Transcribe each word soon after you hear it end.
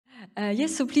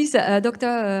Yes, so please,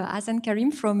 Dr. Hasan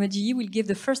Karim from GE will give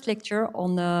the first lecture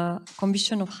on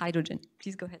combustion of hydrogen.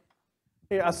 Please go ahead.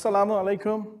 Hey, assalamu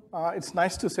alaikum. It's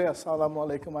nice to say assalamu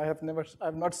alaikum.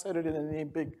 I've not said it in any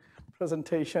big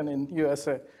presentation in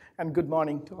USA. And good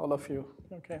morning to all of you.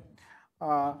 Okay,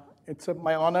 it's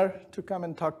my honor to come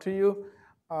and talk to you.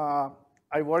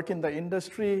 I work in the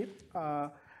industry.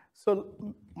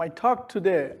 So my talk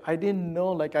today, I didn't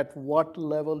know like at what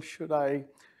level should I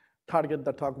target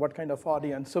the talk, what kind of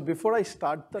audience. So before I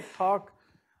start the talk,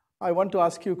 I want to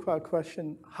ask you a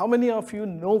question. How many of you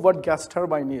know what gas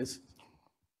turbine is?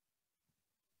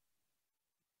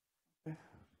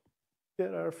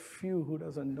 There are a few who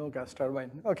doesn't know gas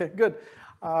turbine. Okay, good.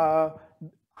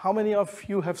 How many of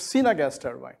you have seen a gas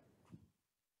turbine?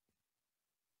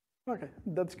 Okay,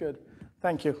 that's good.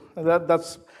 Thank you.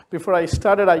 That's before I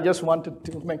started, I just wanted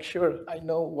to make sure I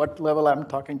know what level I'm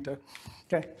talking to.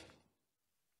 Okay.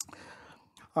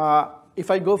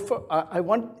 If I go for, I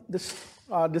want this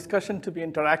discussion to be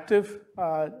interactive.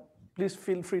 Please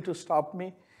feel free to stop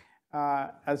me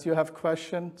as you have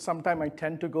questions. Sometimes I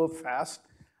tend to go fast.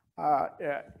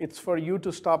 It's for you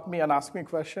to stop me and ask me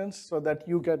questions so that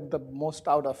you get the most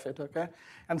out of it, okay?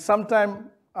 And sometimes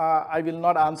I will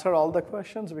not answer all the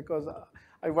questions because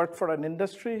I work for an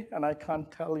industry and I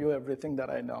can't tell you everything that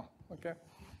I know, okay?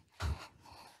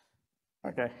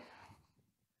 Okay.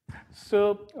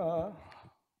 So,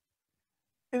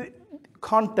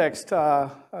 context.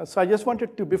 So I just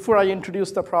wanted to, before I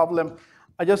introduce the problem,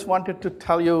 I just wanted to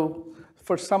tell you,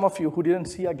 for some of you who didn't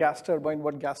see a gas turbine,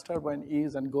 what gas turbine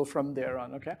is, and go from there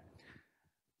on, okay?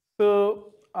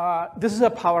 So this is a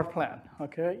power plant,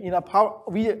 okay?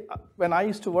 When I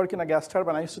used to work in a gas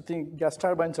turbine, I used to think gas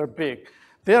turbines are big.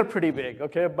 They are pretty big,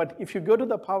 okay? But if you go to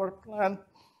the power plant,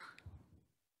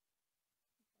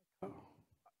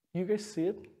 you guys see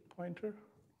it, pointer?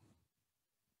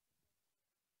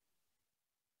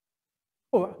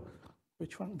 Oh,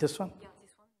 which one? This one? Yeah,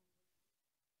 this one.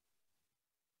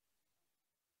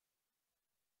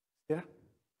 Yeah?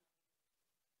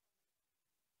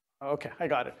 Okay, I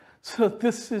got it. So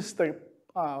this is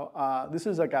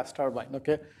a gas turbine,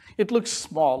 okay? It looks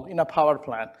small in a power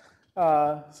plant.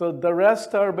 So the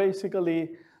rest are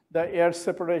basically the air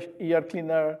separation, air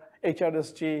cleaner,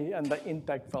 HRSG, and the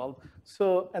intake valve.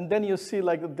 So, and then you see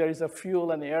like there is a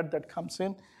fuel and air that comes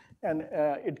in, and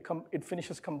it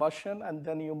finishes combustion, and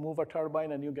then you move a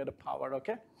turbine and you get a power,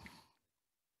 okay?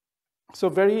 So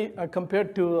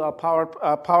compared to a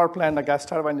power plant, a gas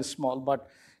turbine is small, but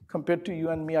compared to you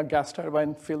and me, a gas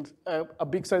turbine a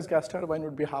big size gas turbine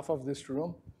would be half of this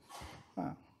room.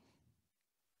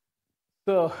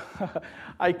 So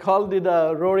I called it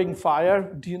a roaring fire.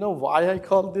 Do you know why I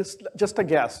called this? Just a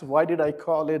guess. Why did I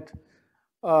call it?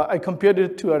 I compared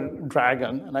it to a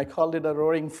dragon, and I called it a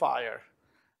roaring fire.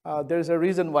 There's a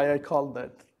reason why I called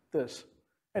this.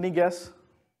 Any guess?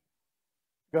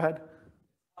 Go ahead.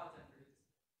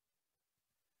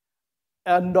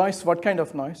 Noise, what kind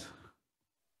of noise?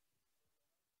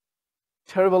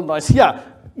 Terrible noise, yeah.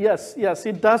 Yes,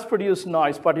 it does produce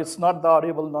noise, but it's not the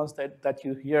audible noise that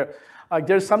you hear.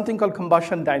 There's something called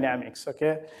combustion dynamics,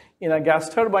 okay? In a gas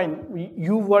turbine,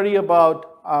 you worry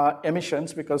about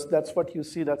emissions because that's what you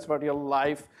see, that's what your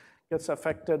life gets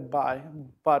affected by.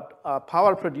 But a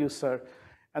power producer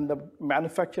and the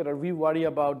manufacturer, we worry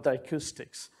about the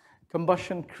acoustics.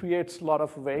 Combustion creates a lot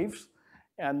of waves,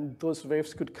 and those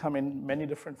waves could come in many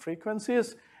different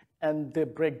frequencies, and they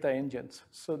break the engines.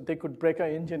 So they could break an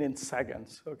engine in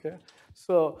seconds, okay?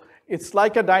 So it's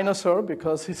like a dinosaur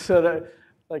because it's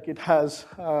like it has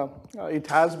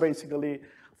basically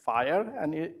fire,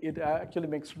 and it actually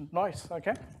makes noise,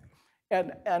 okay?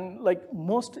 And like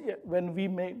when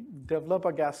we develop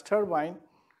a gas turbine,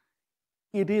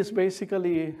 it is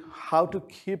basically how to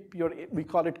keep we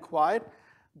call it quiet.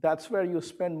 That's where you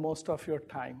spend most of your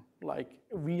time. Like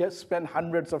we spend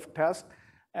hundreds of tests,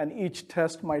 and each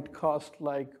test might cost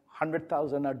like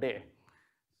 100,000 a day.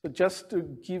 So just to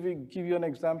give you an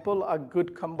example, a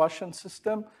good combustion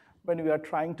system, when we are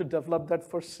trying to develop that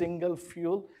for single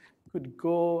fuel, could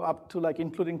go up to like,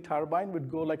 including turbine, would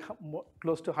go like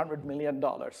close to $100 million.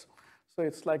 So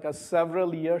it's like a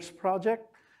several years project.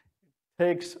 It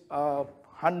takes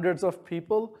hundreds of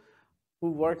people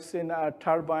who works in a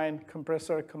turbine,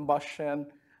 compressor, combustion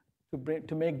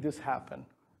to make this happen,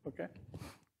 okay?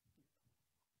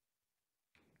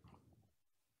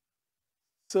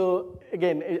 So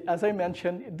again, as I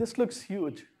mentioned, this looks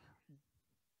huge,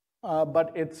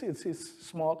 but it's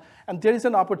small. And there is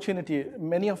an opportunity.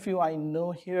 Many of you I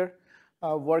know here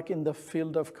work in the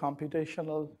field of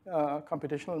computational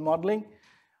modeling.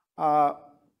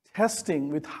 testing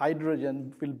with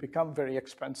hydrogen will become very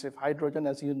expensive. Hydrogen,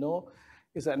 as you know,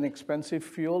 is an expensive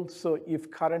fuel. So if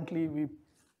currently we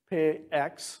pay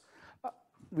X,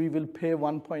 we will pay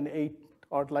 1.8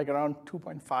 or like around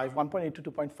 2.5, 1.8 to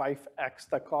 2.5X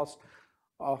the cost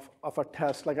of a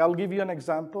test. Like I'll give you an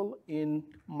example. In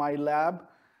my lab,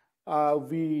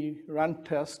 we run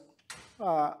tests,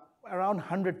 around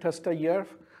 100 tests a year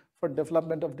for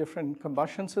development of different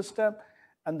combustion system.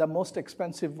 And the most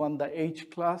expensive one, the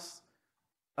H class,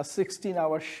 a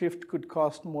 16-hour shift could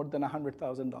cost more than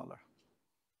 $100,000.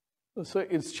 So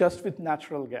it's just with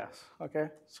natural gas, okay?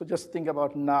 So just think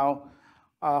about now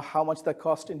how much the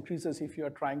cost increases if you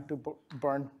are trying to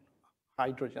burn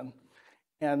hydrogen.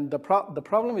 And the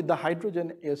problem with the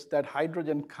hydrogen is that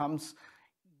hydrogen comes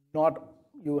not,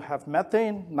 you have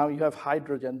methane, now you have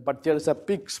hydrogen, but there's a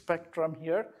big spectrum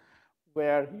here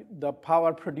where the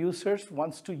power producers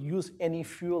wants to use any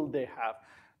fuel they have.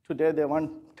 Today they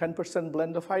want 10%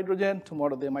 blend of hydrogen,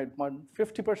 tomorrow they might want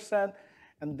 50%,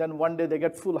 and then one day they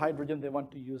get full hydrogen, they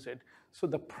want to use it. So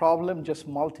the problem just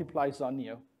multiplies on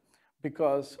you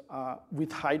because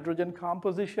with hydrogen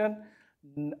composition,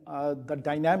 the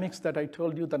dynamics that I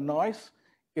told you, the noise,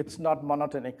 it's not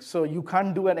monotonic. So you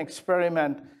can't do an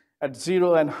experiment at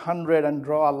 0 and 100 and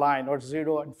draw a line, or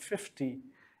 0 and 50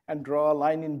 and draw a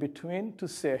line in between to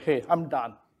say, hey, I'm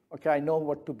done. Okay, I know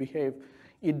what to behave.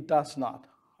 It does not.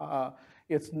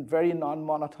 It's very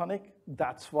non-monotonic.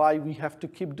 That's why we have to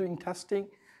keep doing testing.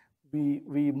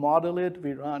 We model it,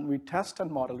 we run, we test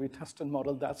and model, we test and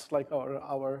model. That's like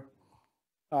our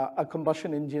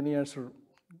combustion engineers'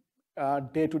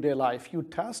 day-to-day life. You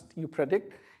test, you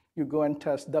predict, you go and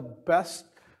test. The best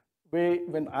way,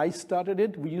 when I started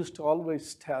it, we used to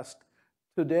always test.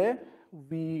 Today,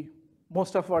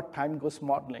 most of our time goes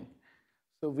modeling.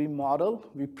 So we model,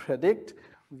 we predict,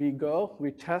 we go,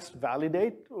 we test,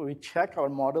 validate, we check our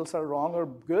models are wrong or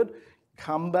good,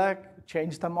 come back,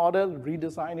 change the model,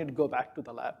 redesign it, go back to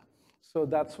the lab. So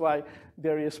that's why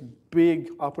there is big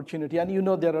opportunity. And you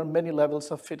know there are many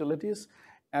levels of fatalities.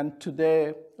 And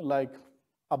today, like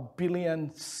a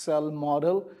billion cell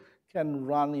model can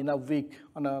run in a week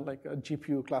on a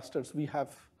GPU clusters. We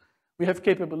have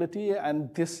capability,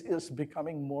 and this is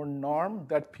becoming more norm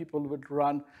that people would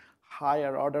run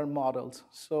higher order models.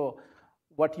 So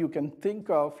what you can think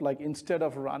of, like instead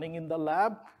of running in the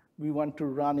lab, we want to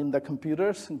run in the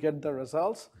computers and get the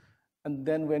results. And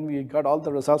then when we got all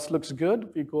the results looks good,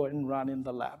 we go and run in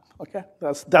the lab, okay?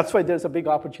 That's why there's a big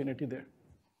opportunity there.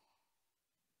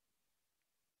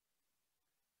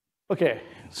 Okay,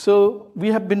 so we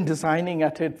have been designing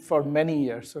at it for many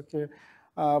years, okay?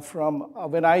 From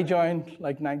when I joined,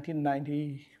 like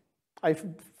 1990, I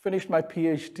finished my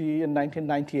PhD in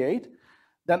 1998.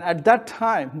 Then at that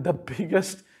time, the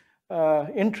biggest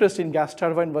interest in gas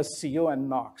turbine was CO and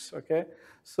NOx, okay?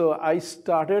 So I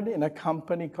started in a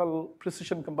company called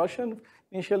Precision Combustion,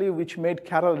 initially, which made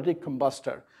catalytic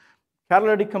combustor.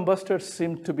 Catalytic combustors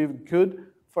seemed to be good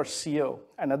for CO,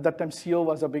 and at that time, CO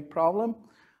was a big problem.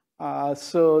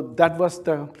 So that was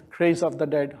the craze of the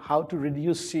day, how to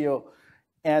reduce CO.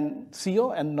 And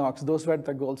CO and NOx, those were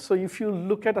the goals. So if you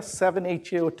look at a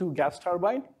 7HAO2 gas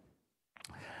turbine,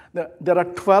 there are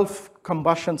 12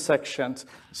 combustion sections.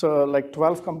 So like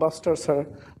 12 combustors are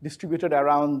distributed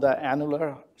around the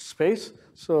annular space.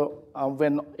 So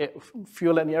when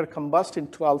fuel and air combust in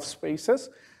 12 spaces,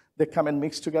 they come and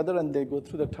mix together and they go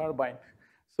through the turbine.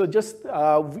 So just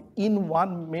in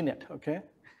 1 minute, okay,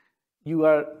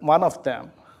 one of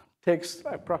them takes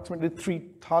approximately 3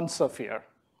 tons of air.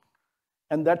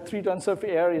 And that 3 tons of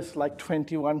air is like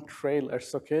 21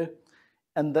 trailers, okay?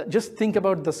 And just think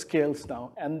about the scales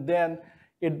now. And then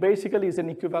it basically is an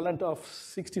equivalent of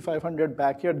 6,500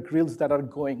 backyard grills that are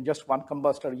going, just one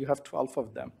combustor, you have 12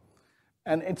 of them.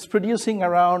 And it's producing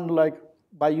around, like,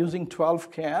 by using 12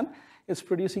 can, it's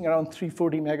producing around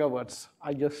 340 megawatts.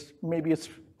 Maybe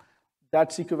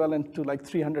that's equivalent to like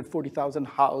 340,000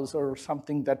 house or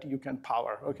something that you can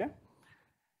power, okay?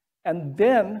 And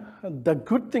then the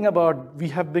good thing about we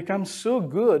have become so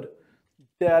good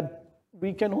that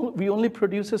we only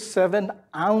produce 7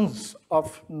 ounces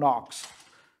of NOx.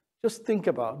 Just think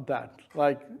about that.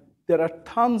 Like there are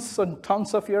tons and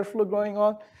tons of airflow going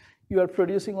on. You are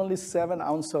producing only 7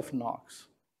 ounces of NOx.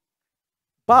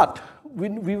 But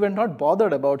we were not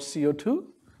bothered about CO2.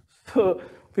 So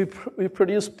we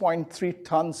produce 0.3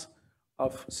 tons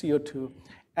of CO2.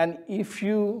 And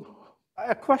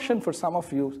a question for some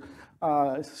of you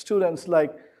students,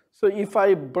 like, so if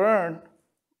I burn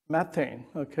methane,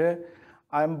 okay,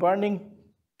 I'm burning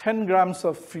 10 grams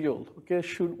of fuel, okay,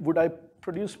 would I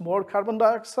produce more carbon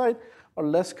dioxide or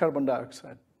less carbon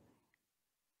dioxide?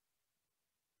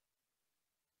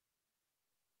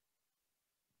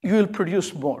 you will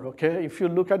produce more, okay? If you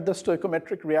look at the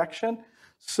stoichiometric reaction,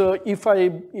 so if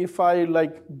I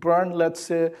like burn, let's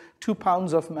say, 2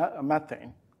 pounds of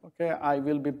methane, okay,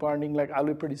 I'll be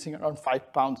producing around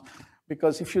 5 pounds.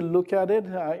 Because if you look at it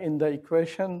in the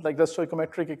equation, like the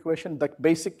stoichiometric equation, the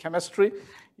basic chemistry,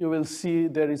 you will see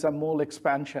there is a mole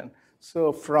expansion.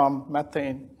 So from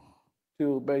methane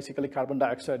to basically carbon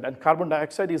dioxide. And carbon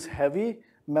dioxide is heavy.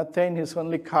 Methane is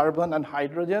only carbon and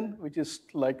hydrogen, which is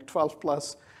like 12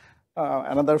 plus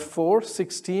another 4,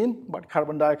 16. But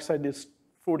carbon dioxide is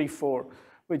 44,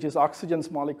 which is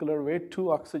oxygen's molecular weight. 2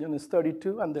 oxygen is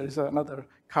 32, and there is another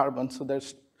carbon. So there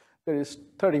is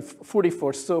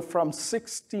 44. So from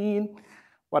 16,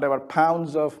 whatever,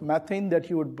 pounds of methane that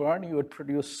you would burn, you would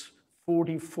produce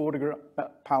 44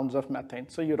 pounds of methane.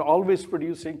 So you're always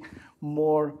producing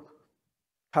more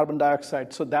carbon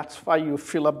dioxide. So that's why you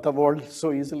fill up the world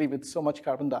so easily with so much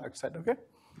carbon dioxide, okay?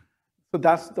 So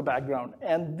that's the background.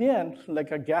 And then,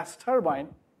 like a gas turbine,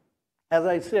 as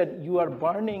I said, you are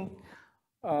burning,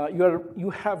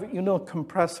 you have,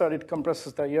 compressor, it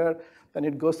compresses the air, then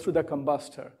it goes through the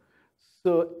combustor.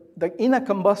 So in a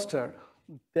combustor,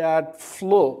 that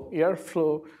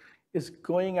airflow is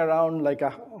going around like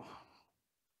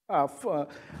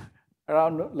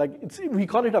we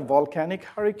call it a volcanic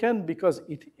hurricane because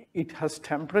it has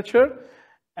temperature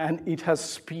and it has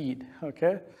speed,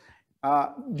 okay?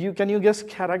 Can you guess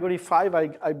category 5,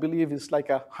 I believe is like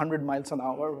 100 miles an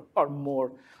hour or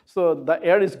more. So the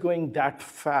air is going that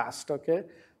fast, okay,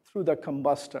 through the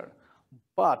combustor.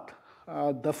 But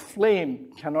the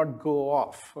flame cannot go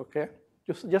off, okay?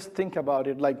 Just think about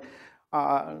it. Like,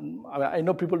 I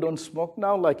know people don't smoke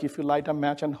now. Like if you light a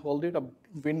match and hold it, a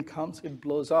wind comes, it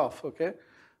blows off, okay?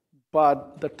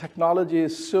 But the technology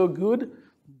is so good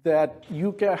that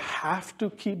you have to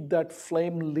keep that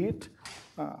flame lit.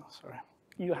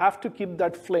 You have to keep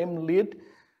that flame lit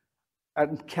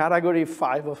at category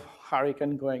 5 of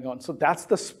hurricane going on. So that's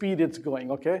the speed it's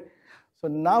going, okay? So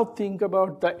now think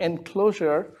about the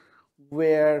enclosure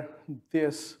where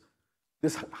this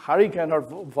hurricane or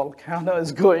volcano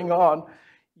is going on.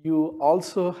 You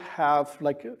also have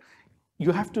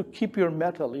you have to keep your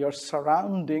metal, your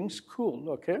surroundings cool,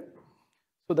 okay?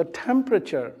 So the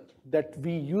temperature that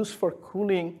we use for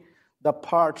cooling the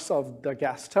parts of the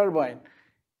gas turbine,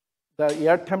 the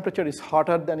air temperature is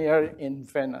hotter than air in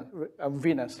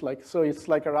Venus. So it's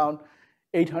like around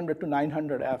 800 to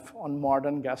 900 F on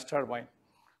modern gas turbine.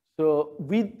 So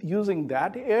using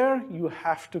that air, you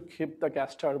have to keep the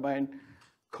gas turbine,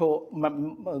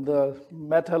 the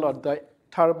metal or the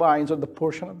turbines or the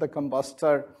portion of the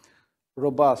combustor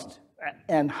robust.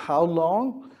 And how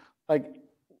long? Like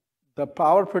the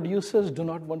power producers do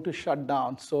not want to shut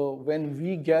down. So when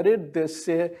we get it, they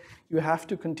say you have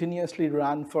to continuously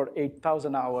run for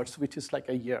 8,000 hours, which is like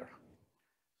a year.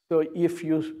 So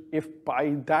if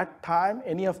by that time,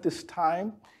 any of this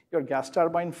time, your gas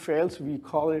turbine fails, we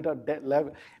call it a dead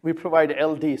level. We provide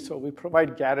LD, so we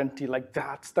provide guarantee. Like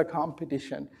that's the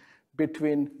competition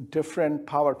between different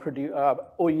power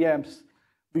OEMs.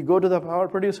 We go to the power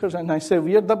producers and I say,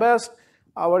 we are the best,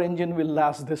 our engine will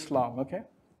last this long, okay?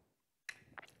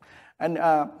 And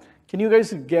can you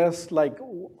guys guess like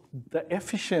the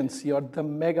efficiency or the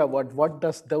megawatt, what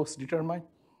does those determine?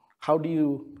 How do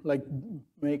you like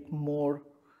make more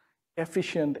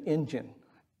efficient engine?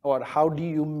 Or how do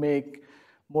you make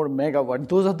more megawatt?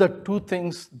 Those are the two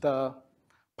things the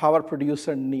power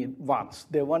producer wants.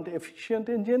 They want efficient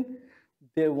engine,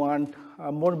 they want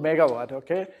more megawatt,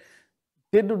 okay?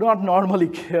 They do not normally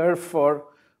care for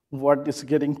what is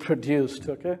getting produced,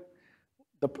 okay?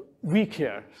 We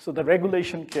care, so the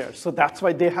regulation cares. So that's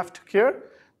why they have to care,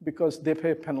 because they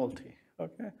pay a penalty,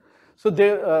 okay? So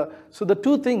the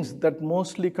two things that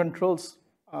mostly controls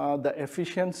the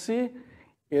efficiency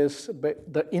is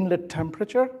the inlet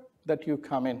temperature that you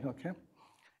come in, okay?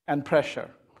 And pressure.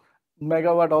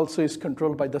 Megawatt also is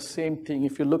controlled by the same thing.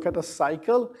 If you look at a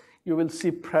cycle, you will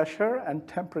see pressure and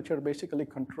temperature basically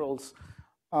controls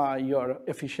your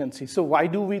efficiency. So why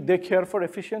do they care for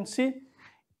efficiency?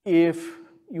 If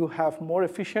you have more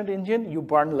efficient engine, you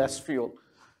burn less fuel.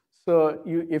 So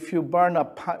if you burn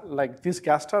like these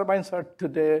gas turbines are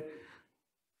today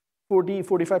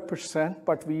 45%,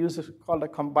 but we use called a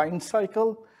combined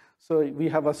cycle. So we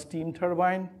have a steam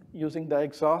turbine using the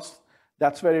exhaust.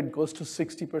 That's where it goes to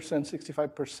 60%,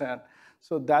 65%.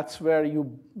 So that's where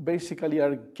you basically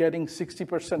are getting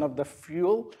 60% of the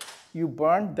fuel you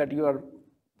burn that you are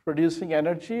producing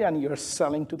energy and you're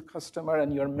selling to the customer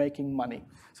and you're making money.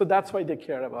 So that's why they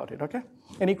care about it, okay?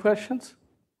 Any questions?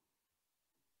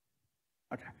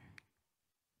 Okay.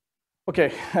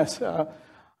 Okay,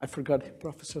 I forgot the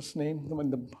professor's name.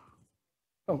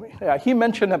 Oh, yeah, he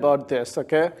mentioned about this,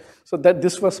 okay? So that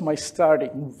this was my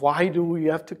starting. Why do we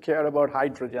have to care about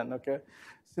hydrogen, okay?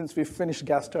 Since we finished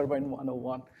gas turbine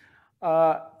 101.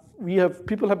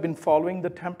 People have been following the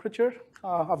temperature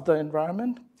of the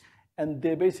environment, and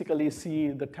they basically see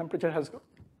the temperature has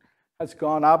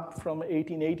gone up from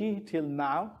 1880 till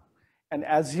now. And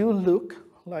as you look,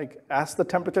 like as the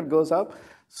temperature goes up,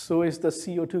 so is the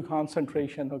CO2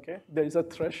 concentration, okay? There is a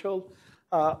threshold.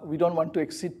 We don't want to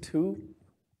exceed 2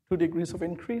 degrees of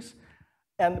increase.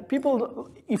 And people,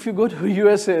 if you go to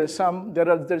USA,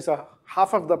 there's a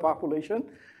half of the population,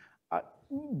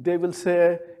 they will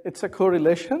say it's a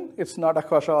correlation, it's not a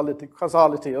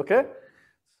causality, okay?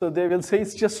 So they will say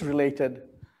it's just related.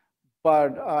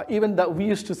 But even that, we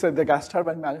used to say the gas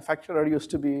turbine manufacturer used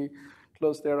to be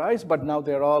close their eyes, but now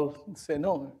they're all say,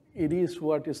 no, it is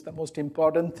what is the most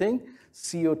important thing.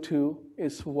 CO2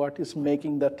 is what is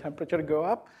making the temperature go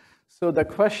up. So the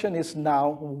question is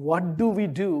now, what do we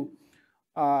do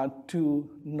to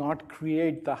not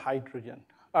create the hydrogen,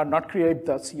 or not create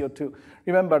the CO2?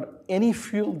 Remember, any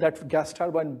fuel that gas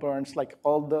turbine burns, like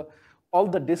all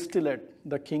the distillate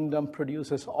the kingdom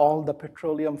produces, all the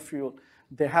petroleum fuel,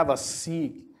 they have a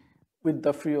C with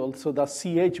the fuel, so the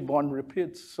CH bond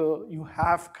repeats, so you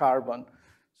have carbon.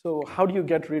 So how do you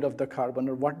get rid of the carbon,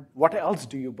 or what else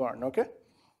do you burn, okay?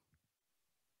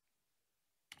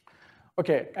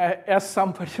 Okay, as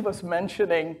somebody was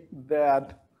mentioning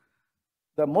that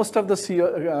most of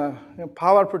the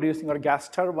power producing or gas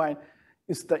turbine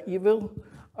is the evil.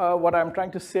 What I'm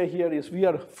trying to say here is we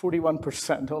are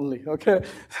 41% only, okay?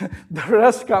 The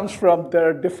rest comes from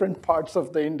the different parts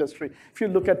of the industry. If you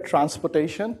look at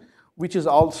transportation, which is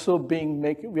also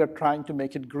we are trying to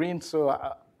make it green. So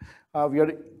I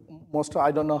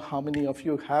don't know how many of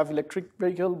you have electric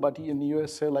vehicle, but in the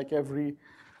USA, like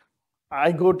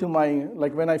I go to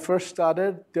like when I first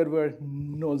started, there were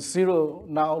zero.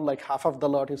 Now like half of the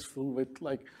lot is full with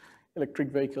like electric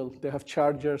vehicle. They have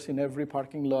chargers in every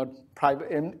parking lot,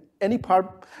 private, in any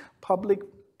public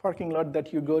parking lot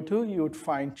that you go to, you would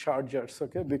find chargers,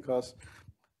 okay? Because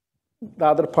the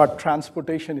other part,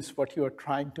 transportation, is what you are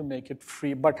trying to make it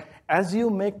free. But as you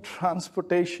make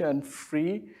transportation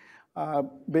free,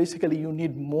 basically you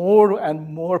need more and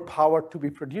more power to be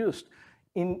produced.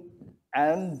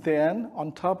 And then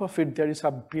on top of it, there is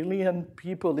 1 billion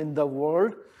people in the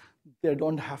world, they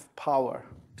don't have power.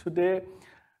 Today,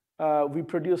 we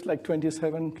produce like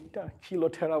 27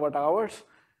 kiloterawatt hours,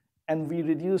 and we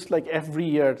reduce like every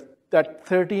year that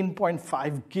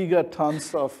 13.5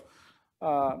 gigatons of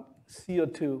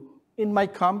CO2. In my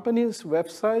company's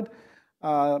website,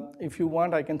 if you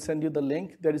want, I can send you the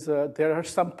link. There are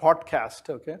some podcasts,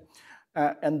 okay?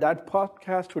 And that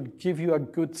podcast would give you a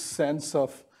good sense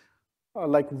of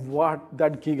like what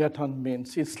that gigaton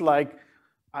means. It's like,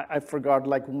 I forgot,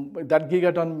 like that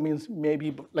gigaton means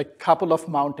maybe like couple of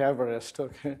Mount Everest,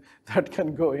 okay, that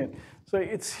can go in. So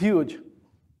it's huge.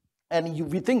 And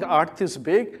we think Earth is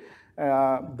big,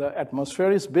 the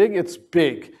atmosphere is big, it's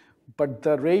big. But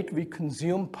the rate we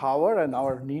consume power and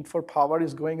our need for power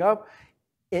is going up,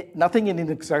 nothing is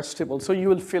inexhaustible, so you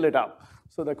will fill it up.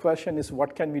 So the question is,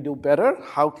 what can we do better?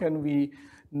 How can we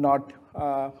not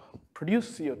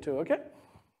produce CO2, okay?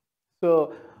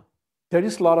 So there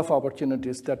is a lot of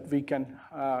opportunities that we can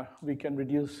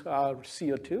reduce our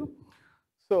CO2.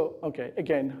 So, okay,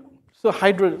 again, so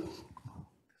hydrogen,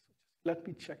 let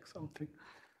me check something.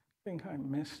 I think I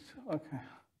missed, okay.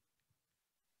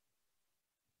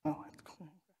 Oh, it's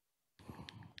cool.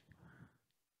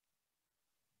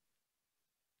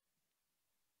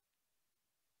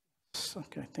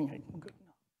 Okay, I think I'm good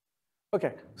now.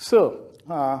 Okay, so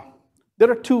there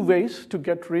are 2 ways to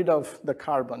get rid of the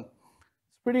carbon.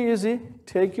 It's pretty easy.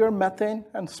 Take your methane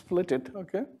and split it,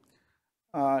 okay?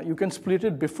 You can split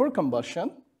it before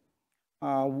combustion.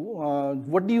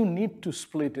 What do you need to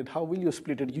split it? How will you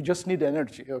split it? You just need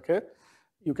energy, okay?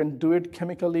 You can do it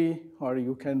chemically, or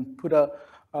you can put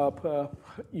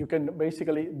you can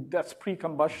basically, that's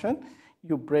pre-combustion,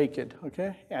 you break it,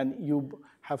 okay? And you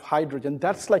have hydrogen.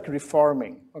 That's like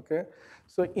reforming, okay?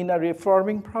 So in a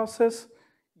reforming process,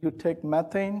 you take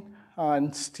methane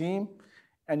and steam,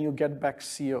 and you get back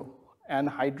CO and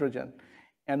hydrogen.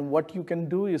 And what you can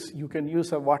do is you can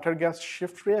use a water gas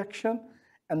shift reaction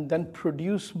and then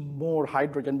produce more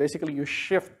hydrogen. Basically, you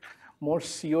shift more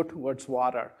CO towards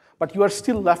water, but you are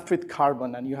still left with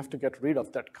carbon, and you have to get rid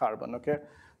of that carbon, okay?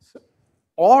 So,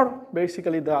 or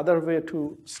basically the other way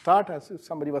to start, as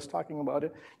somebody was talking about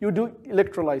it, you do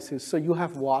electrolysis. So you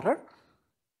have water,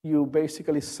 you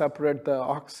basically separate the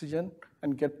oxygen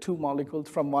and get 2 molecules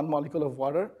from 1 molecule of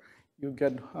water, you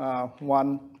get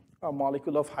 1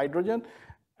 molecule of hydrogen,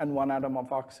 and 1 atom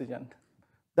of oxygen.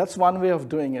 That's one way of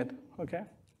doing it, okay?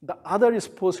 The other is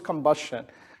post-combustion,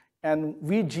 and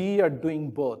we GE are doing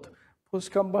both.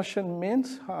 Post-combustion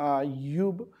means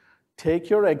you take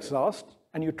your exhaust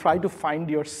and you try to find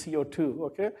your CO2,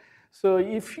 okay? So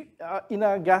if in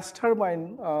a gas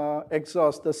turbine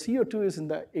exhaust, the CO2 is in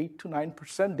the 8 to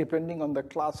 9%, depending on the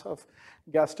class of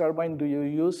gas turbine. Do you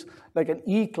use like an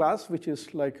E class, which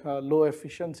is like a low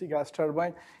efficiency gas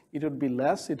turbine? It would be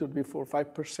less, it would be 4 or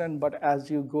 5%, but as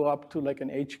you go up to like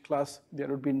an H class, there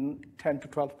would be 10 to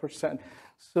 12%.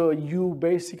 So you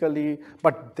basically,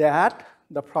 but that,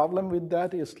 the problem with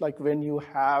that is like when you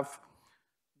have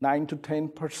 9 to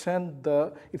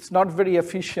 10%, it's not very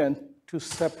efficient to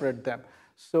separate them.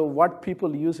 So what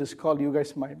people use is called, you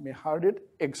guys may heard it,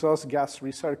 exhaust gas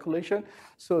recirculation.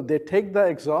 So they take the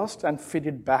exhaust and feed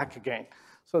it back again.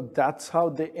 So that's how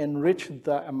they enrich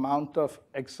the amount of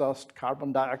exhaust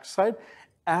carbon dioxide.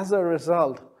 As a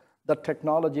result, the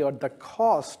technology or the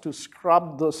cost to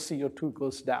scrub those CO2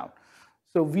 goes down.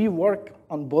 So we work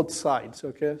on both sides,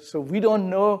 okay? So we don't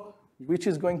know which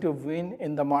is going to win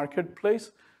in the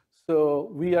marketplace. So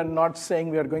we are not saying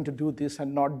we are going to do this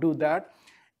and not do that.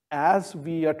 As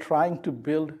we are trying to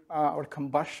build our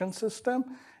combustion system,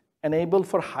 enable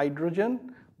for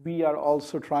hydrogen, we are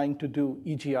also trying to do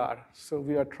EGR. So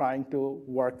we are trying to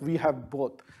work, we have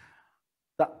both.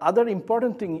 The other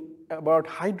important thing about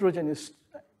hydrogen is,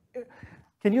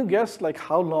 can you guess like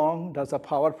how long does a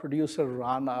power producer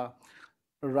run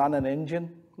an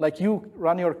engine? Like you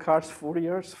run your cars 4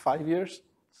 years, 5 years,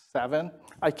 7.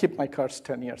 I keep my cars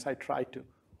 10 years, I try to.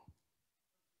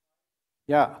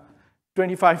 Yeah,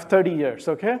 25, 30 years,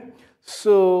 okay?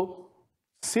 So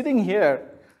sitting here,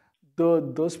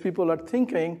 those people are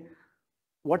thinking,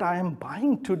 what I am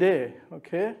buying today,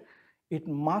 okay, it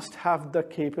must have the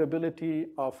capability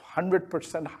of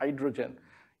 100% hydrogen.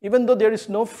 Even though there is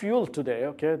no fuel today,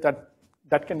 okay,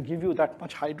 that can give you that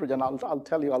much hydrogen, I'll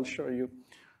tell you, I'll show you.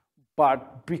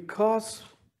 But because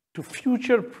to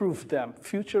future-proof them,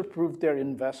 future-proof their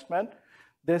investment,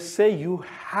 they say you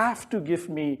have to give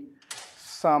me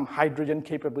some hydrogen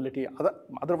capability,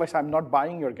 otherwise I'm not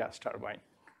buying your gas turbine.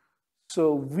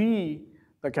 So we,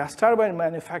 the gas turbine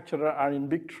manufacturer, are in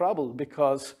big trouble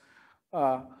because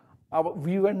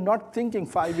we were not thinking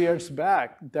 5 years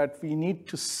back that we need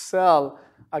to sell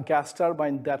a gas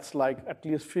turbine that's like at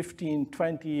least 15,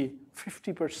 20,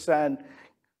 50%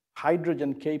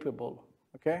 hydrogen capable,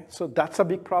 okay? So that's a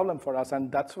big problem for us,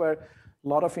 and that's where a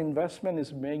lot of investment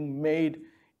is being made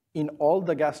in all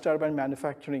the gas turbine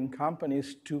manufacturing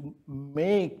companies to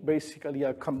make basically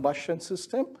a combustion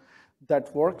system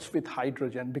that works with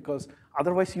hydrogen, because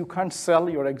otherwise you can't sell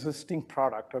your existing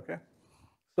product, okay?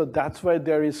 So that's why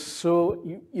there is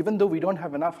even though we don't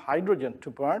have enough hydrogen to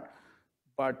burn,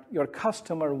 but your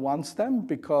customer wants them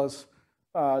because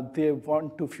they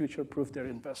want to future-proof their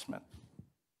investment.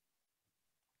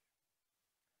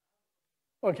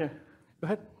 Okay, go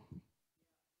ahead.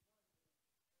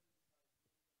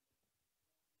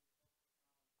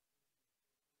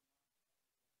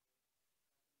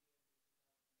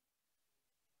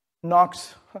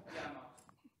 NOx.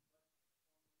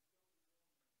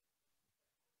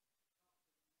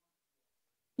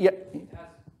 Yeah.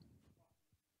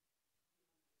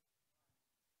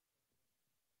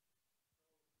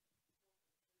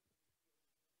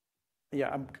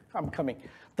 Yeah, I'm coming.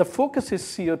 The focus is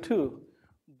CO2,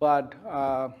 but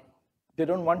they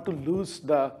don't want to lose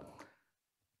the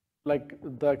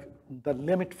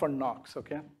limit for NOx,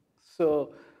 okay?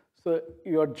 So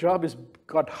your job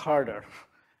got harder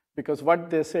because what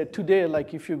they say today,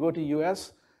 like if you go to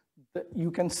US,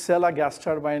 you can sell a gas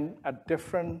turbine at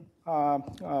different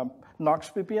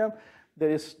NOx ppm. There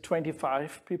is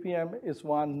 25 ppm is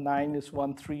one, 9 is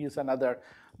one, 3 is another.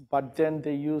 But then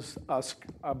they use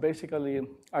basically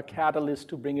a catalyst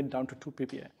to bring it down to 2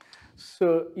 ppm.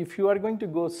 So if you are going to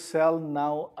go sell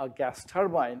now a gas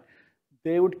turbine,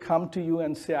 they would come to you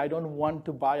and say, I don't want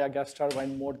to buy a gas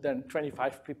turbine more than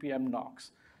 25 ppm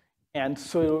NOx. And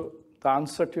so the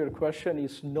answer to your question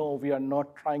is no, we are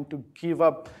not trying to give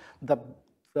up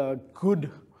the good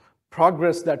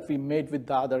progress that we made with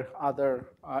the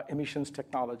other emissions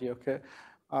technology, okay?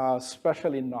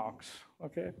 Especially NOx,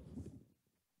 okay?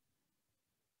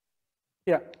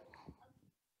 Yeah.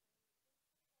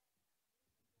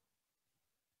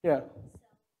 Yeah.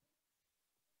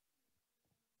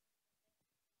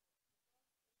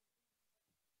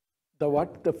 The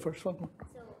what? The first one?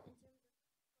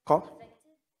 Cost?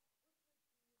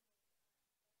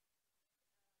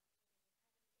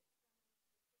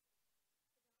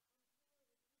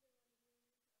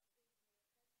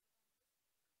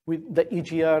 With the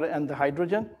EGR and the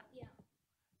hydrogen?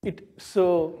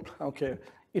 Okay,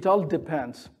 it all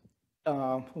depends.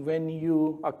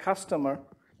 When a customer,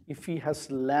 if he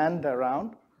has land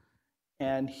around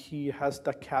and he has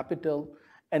the capital,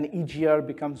 and EGR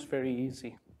becomes very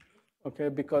easy, okay,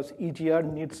 because EGR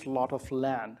needs a lot of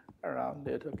land around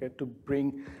it, okay, to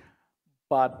bring.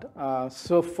 But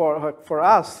so for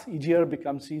us, EGR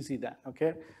becomes easy then,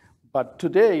 okay? But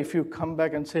today, if you come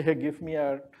back and say, hey, give me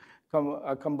a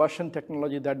combustion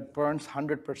technology that burns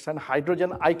 100%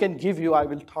 hydrogen, I can give you, I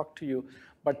will talk to you.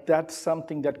 But that's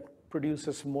something that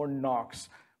produces more NOx.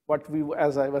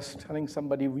 As I was telling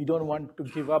somebody, we don't want to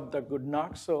give up the good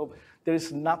NOx. So there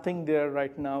is nothing there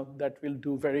right now that will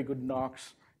do very good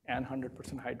NOx and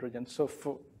 100% hydrogen. So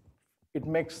it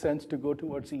makes sense to go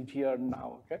towards EGR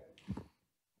now, okay?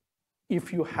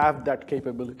 If you have that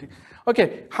capability.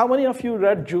 Okay, how many of you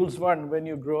read Jules Verne when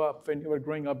you were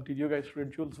growing up? Did you guys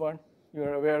read Jules Verne? You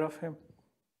are aware of him?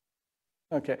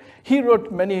 Okay, he wrote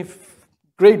many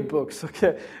great books,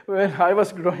 okay? When I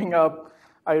was growing up,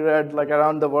 I read like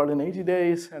Around the World in 80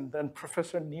 Days, and then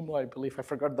Professor Nemo, I believe, I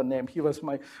forgot the name. He was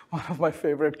one of my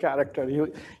favorite characters.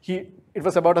 It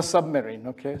was about a submarine,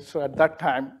 okay? So at that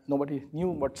time, nobody knew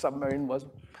what submarine was.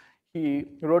 He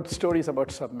wrote stories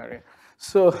about submarine.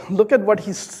 So look at what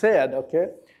he said, okay?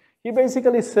 He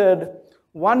basically said,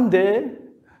 one day,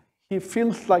 he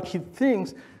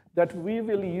thinks that we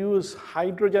will use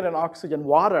hydrogen and oxygen,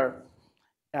 water,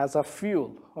 as a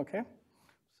fuel, okay?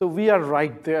 So we are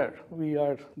right there. We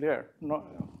are there,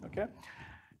 okay?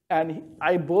 And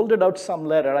I bolded out some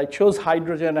letter. I chose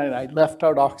hydrogen and I left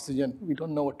out oxygen. We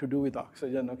don't know what to do with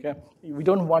oxygen, okay? We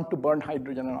don't want to burn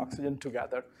hydrogen and oxygen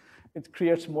together. It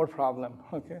creates more problem,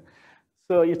 okay?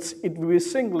 So it will be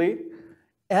singly,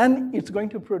 and it's going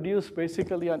to produce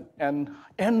basically an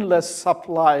endless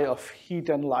supply of heat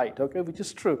and light, okay, which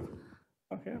is true,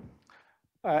 okay?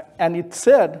 And it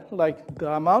said, like,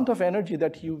 the amount of energy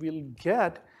that you will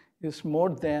get is more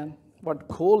than what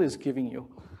coal is giving you.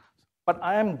 But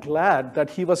I am glad that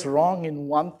he was wrong in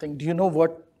one thing. Do you know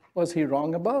what was he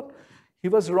wrong about? He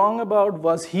was wrong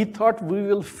about he thought we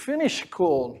will finish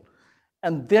coal,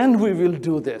 and then we will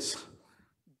do this.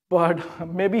 But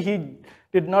maybe he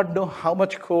did not know how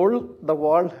much coal the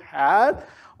world had,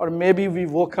 or maybe we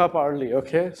woke up early,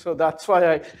 okay? So that's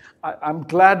why I'm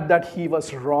glad that he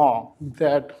was wrong,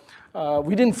 that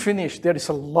we didn't finish. There is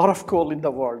a lot of coal in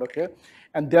the world, okay?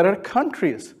 And there are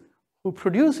countries who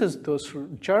produces those.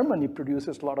 Germany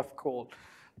produces a lot of coal.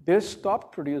 They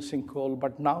stopped producing coal,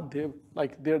 but now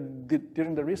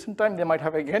during the recent time, they might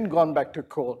have again gone back to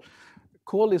coal.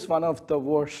 Coal is one of the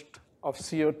worst of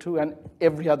CO2 and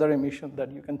every other emission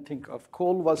that you can think of.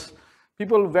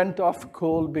 People went off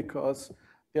coal because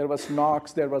there was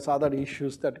NOx, there was other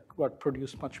issues that got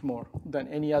produced much more than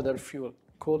any other fuel.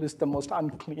 Coal is the most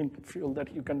unclean fuel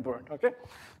that you can burn, okay?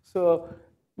 So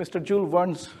Mr. Jules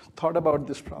Verne thought about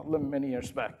this problem many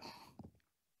years back.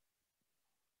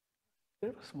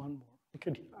 There was one more.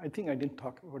 Okay, I think I didn't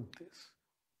talk about this.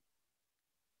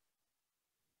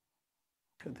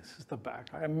 Okay, this is the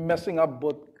back. I am messing up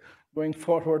both going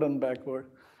forward and backward.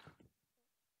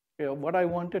 Okay, what I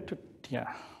wanted to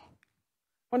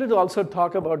also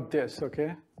talk about this,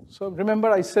 okay? So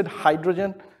remember I said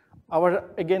hydrogen.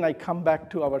 Again, I come back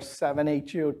to our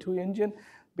 7HAO2 engine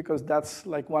because that's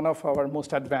like one of our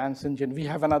most advanced engine. We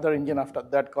have another engine after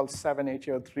that called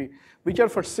 7HAO3, which are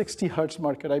for 60 hertz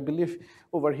market. I believe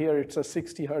over here it's a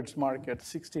 60 hertz market,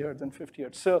 60 hertz and 50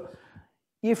 hertz. So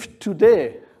if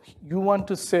today you want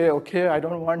to say, okay, I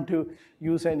don't want to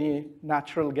use any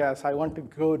natural gas, I want to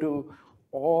go to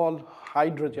all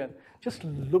hydrogen, just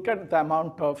look at the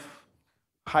amount of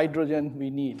hydrogen we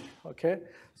need, okay?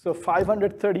 So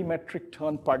 530 metric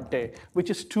ton per day, which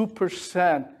is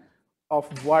 2%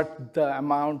 of what the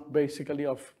amount basically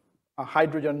of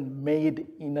hydrogen made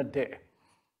in a day,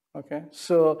 okay?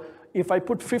 So if I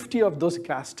put 50 of those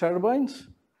gas turbines,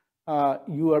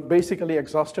 you are basically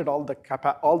exhausted all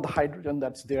the hydrogen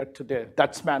that's there today.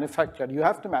 That's manufactured. You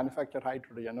have to manufacture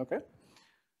hydrogen, okay?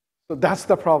 So that's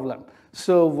the problem.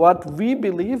 So what we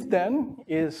believe then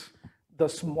is the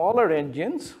smaller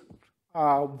engines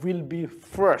will be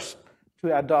first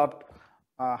to adopt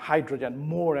hydrogen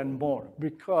more and more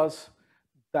because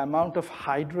the amount of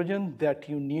hydrogen that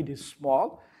you need is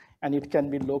small and it can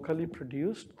be locally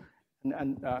produced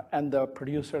and the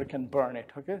producer can burn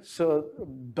it, okay? So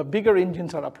the bigger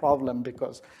engines are a problem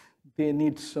because they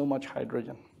need so much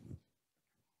hydrogen.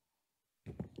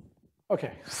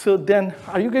 Okay, so then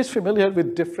are you guys familiar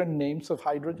with different names of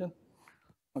hydrogen?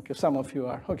 Okay, some of you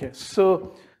are. Okay,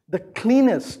 so the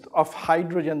cleanest of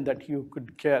hydrogen that you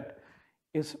could get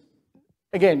is,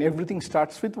 again, everything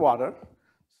starts with water.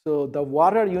 So the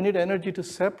water, you need energy to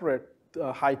separate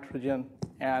hydrogen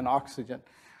and oxygen.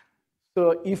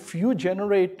 So if you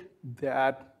generate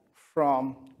that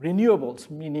from renewables,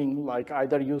 meaning like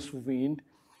either use wind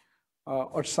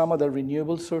or some other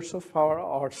renewable source of power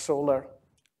or solar,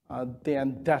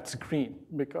 then that's green,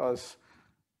 because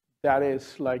that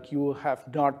is like you have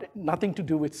nothing to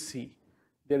do with C.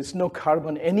 There is no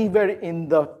carbon anywhere in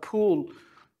the pool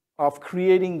of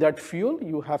creating that fuel.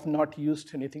 You have not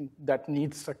used anything that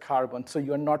needs a carbon. So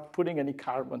you're not putting any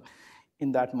carbon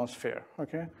in the atmosphere,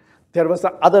 okay? There was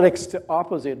the other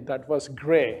opposite, that was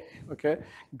gray, okay?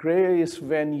 Gray is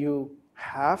when you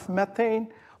have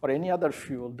methane or any other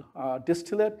fuel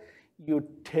distillate, you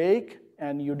take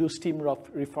and you do steam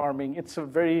reforming.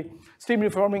 Steam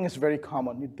reforming is very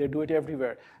common. They do it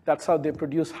everywhere. That's how they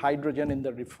produce hydrogen in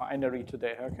the refinery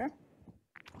today, okay?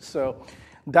 So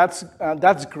that's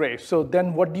great. So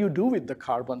then what do you do with the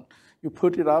carbon? You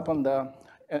put it up on the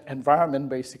environment,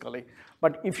 basically.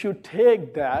 But if you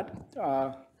take that,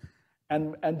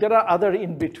 and there are other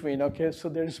in between, okay? So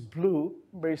there's blue,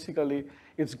 basically.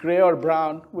 It's gray or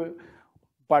brown,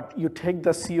 but you take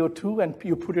the CO2 and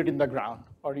you put it in the ground,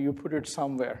 or you put it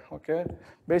somewhere, okay?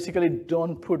 Basically,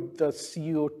 don't put the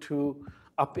CO2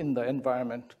 up in the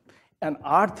environment. And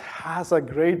Earth has a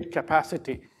great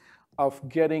capacity of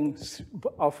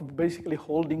basically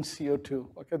holding CO2,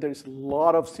 okay? There's a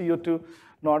lot of CO2,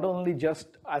 not only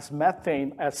just as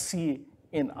methane, as C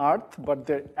in Earth, but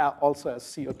there also as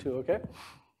CO2, okay?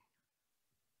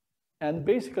 And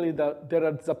basically, there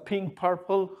are the pink,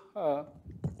 purple.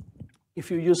 If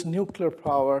you use nuclear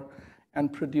power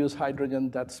and produce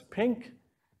hydrogen, that's pink.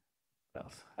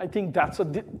 I think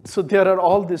so there are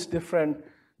all these different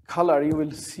color. You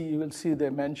will see they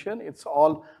mention. It's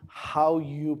all how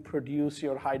you produce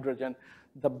your hydrogen.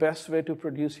 The best way to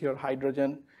produce your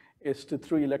hydrogen is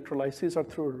through electrolysis or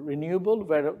through renewable,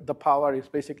 where the power is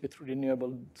basically through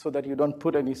renewable, so that you don't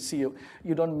put any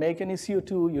you don't make any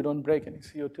CO2, you don't break any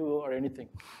CO2 or anything.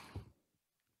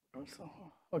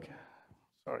 Okay,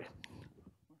 sorry.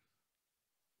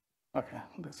 Okay,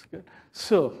 that's good.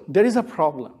 So there is a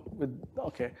problem with,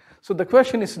 okay. So the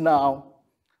question is now,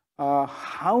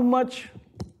 how much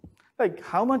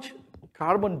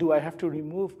carbon do I have to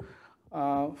remove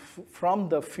from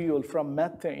the fuel, from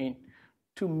methane,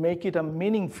 to make it a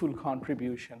meaningful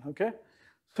contribution, okay?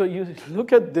 So you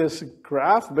look at this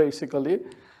graph, basically.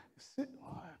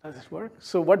 Does it work?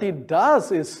 So what it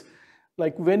does is,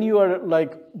 like when you are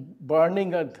like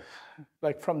burning it,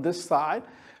 like from this side,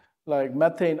 like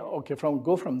methane, okay,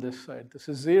 go from this side. This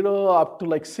is 0 up to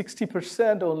like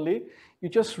 60% only. You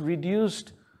just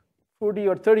reduced 40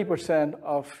 or 30%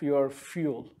 of your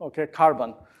fuel, okay,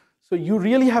 carbon. So you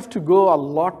really have to go a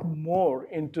lot more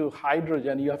into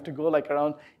hydrogen. You have to go like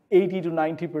around 80 to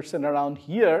 90% around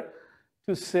here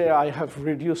to say I have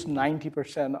reduced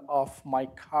 90% of my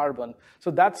carbon. So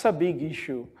that's a big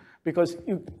issue, because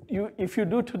if you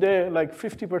do today like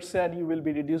 50%, you will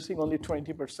be reducing only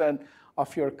 20%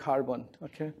 of your carbon,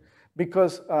 okay?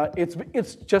 Because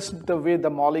it's just the way the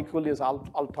molecule is.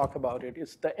 I'll talk about it.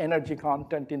 It's the energy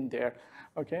content in there,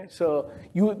 okay? So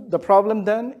the problem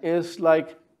then is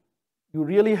like, you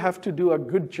really have to do a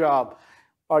good job,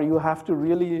 or you have to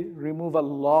really remove a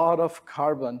lot of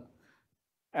carbon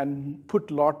and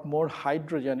put a lot more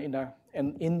hydrogen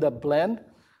in the blend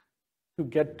to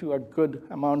get to a good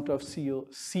amount of C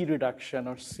reduction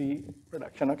or C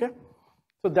reduction, okay?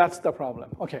 So that's the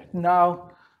problem. Okay,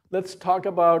 now let's talk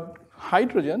about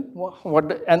hydrogen.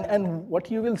 And what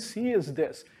you will see is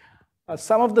this.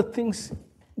 Some of the things,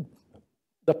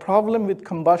 the problem with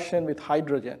combustion with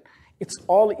hydrogen, it's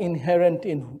all inherent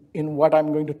in what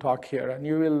I'm going to talk here, and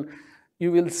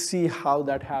you will see how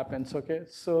that happens, okay?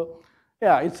 So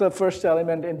yeah, it's the first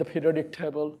element in the periodic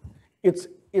table. It's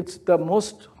the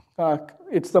most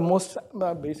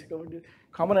basically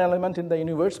common element in the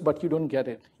universe, but you don't get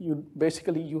it.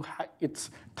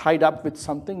 It's tied up with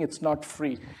something. It's not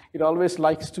free. It always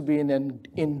likes to be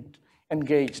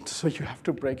engaged, so you have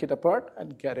to break it apart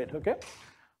and get it, okay?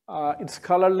 It's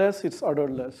colorless, it's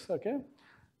odorless, okay?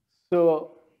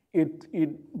 So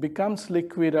it becomes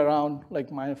liquid around like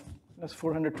minus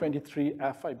 423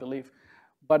 F, I believe.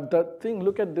 But the thing,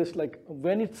 look at this, like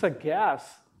when it's a gas,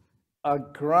 a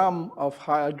gram of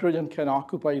hydrogen can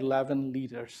occupy 11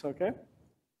 liters, okay?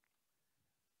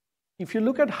 If you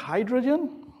look at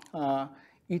hydrogen,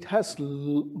 it has,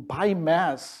 by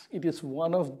mass, it is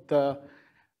one of the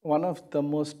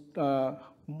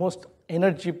most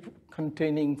energy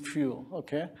containing fuel,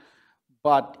 okay?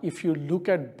 But if you look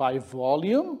at by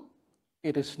volume,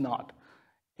 it is not.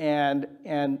 and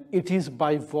it is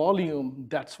by volume.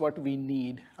 That's what we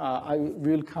need.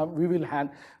 We'll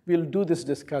do this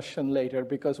discussion later,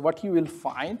 because what you will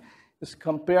find is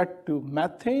compared to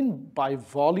methane by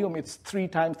volume, it's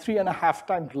 3.5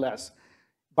 times less.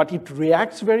 But it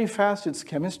reacts very fast. Its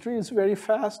chemistry is very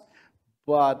fast,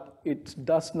 but it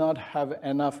does not have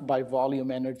enough by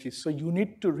volume energy. So you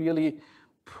need to really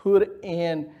put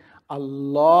in burn a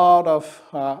lot of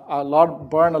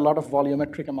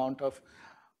volumetric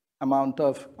amount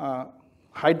of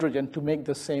hydrogen to make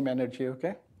the same energy,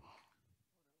 okay?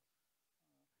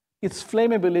 Its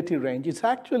flammability range, it's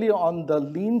actually on the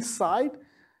lean side.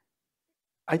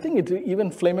 I think it's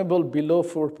even flammable below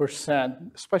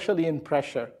 4%, especially in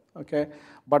pressure, okay?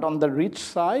 But on the rich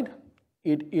side,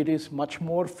 it is much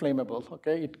more flammable,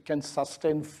 okay? It can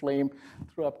sustain flame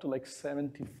through up to like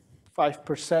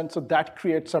 75%, so that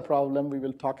creates a problem. We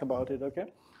will talk about it, okay?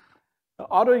 The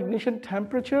auto ignition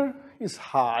temperature is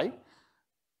high,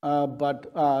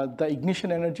 but the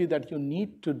ignition energy that you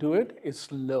need to do it is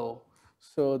low.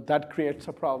 So that creates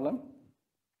a problem.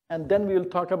 And then we will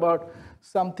talk about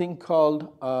something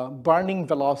called burning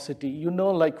velocity. You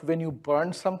know, like when you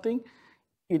burn something,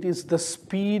 it is the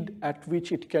speed at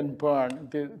which it can burn.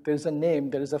 There's a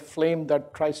name, there is a flame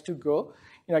that tries to go.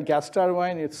 In a gas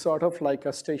turbine, it's sort of like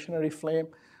a stationary flame,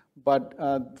 but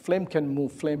flame can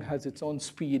move. Flame has its own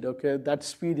speed, okay? That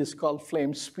speed is called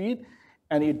flame speed,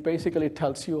 and it basically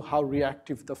tells you how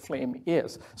reactive the flame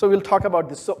is. So we'll talk about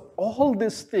this. So all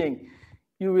this thing,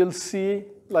 you will see,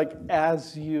 like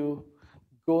as you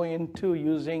go into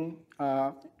using,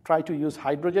 try to use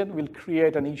hydrogen, will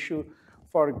create an issue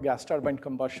for gas turbine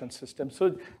combustion system.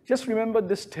 So just remember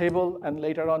this table, and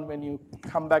later on when you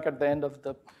come back at the end of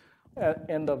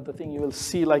the thing, you will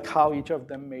see like how each of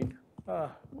them made.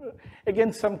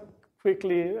 Again,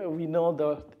 quickly, we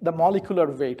know the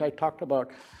molecular weight I talked about.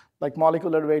 Like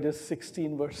molecular weight is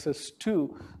 16 versus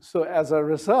 2. So as a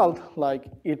result, like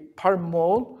it per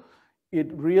mole, it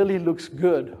really looks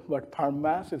good, but per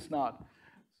mass, it's not.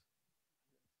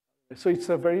 So it's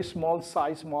a very small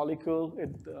size molecule.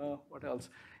 What else?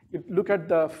 You look at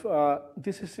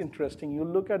this is interesting. You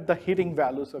look at the heating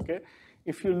values, okay?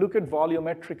 If you look at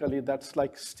volumetrically, that's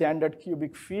like standard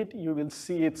cubic feet, you will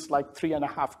see it's like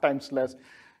 3.5 times less.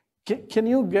 Can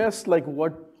you guess like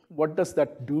what does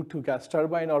that do to gas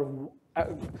turbine or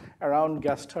around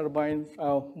gas turbine?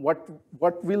 How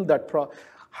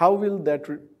will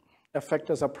that affect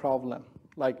as a problem?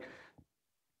 Like,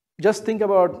 just think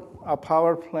about a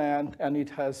power plant, and it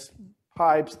has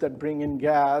pipes that bring in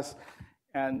gas,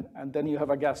 and then you have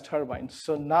a gas turbine.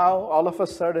 So now, all of a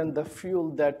sudden, the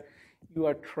fuel that you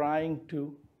are trying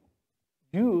to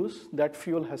use, that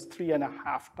fuel has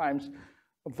 3.5 times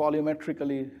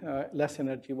volumetrically less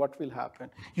energy. What will happen?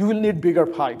 You will need bigger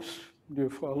pipes. Do you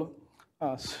follow?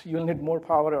 You will need more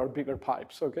power or bigger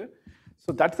pipes, okay?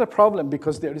 So that's the problem,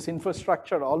 because there is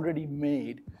infrastructure already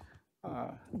made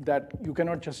that you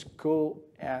cannot just go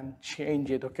and change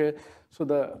it, okay? So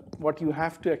what you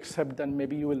have to accept, then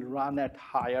maybe you will run at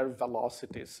higher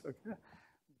velocities, okay?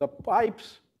 The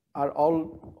pipes are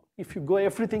all, if you go,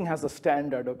 everything has a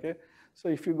standard, okay? So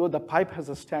if you go, the pipe has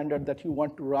a standard that you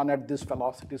want to run at this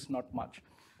velocity is not much.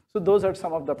 So those are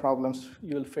some of the problems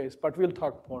you will face, but we'll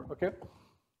talk more, okay?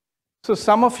 So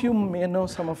some of you may know,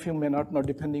 some of you may not know,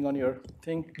 depending on your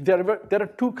thing. There are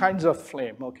two kinds of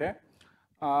flame, okay?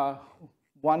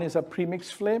 One is a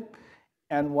premixed flame,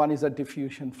 and one is a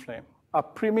diffusion flame. A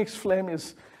premixed flame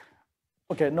is,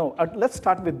 let's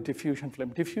start with diffusion flame.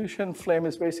 Diffusion flame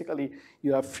is basically,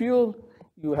 you have fuel,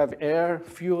 you have air,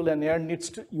 fuel and air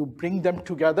you bring them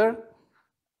together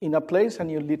in a place, and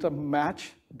you lit a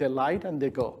match, they light and they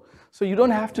go. So you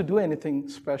don't have to do anything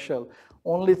special.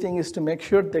 Only thing is to make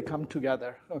sure they come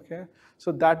together, okay?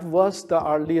 So that was the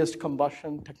earliest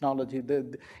combustion technology.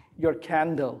 Your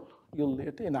candle you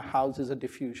lit in a house is a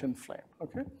diffusion flame,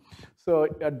 okay? So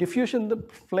a diffusion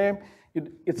flame,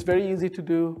 it's very easy to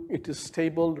do. It is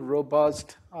stable,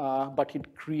 robust, but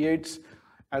it creates,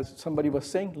 as somebody was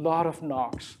saying, a lot of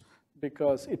NOx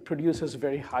because it produces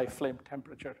very high flame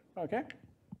temperature, okay?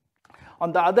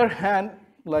 On the other hand,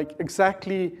 like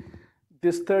exactly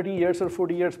this 30 years or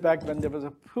 40 years back when there was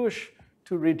a push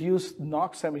to reduce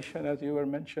NOx emission, as you were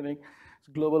mentioning,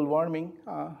 global warming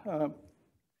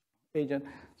agent.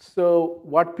 So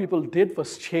what people did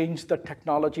was change the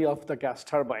technology of the gas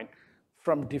turbine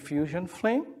from diffusion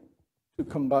flame to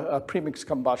premixed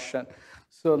combustion.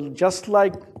 So just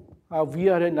like we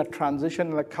are in a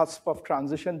transition, in a cusp of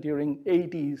transition during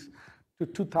 80s to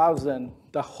 2000,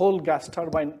 the whole gas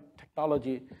turbine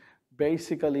technology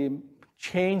basically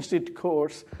changed its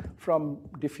course from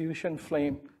diffusion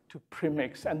flame to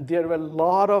premix. And there were a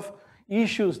lot of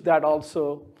issues that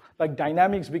also, like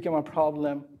dynamics became a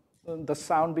problem, the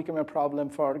sound became a problem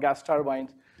for gas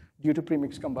turbines due to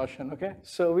premixed combustion, okay?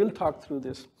 So we'll talk through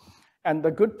this. And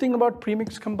the good thing about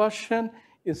premixed combustion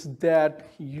is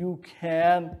that you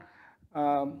can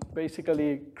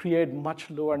basically create much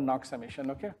lower NOx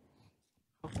emission, okay?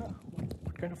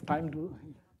 What kind of time do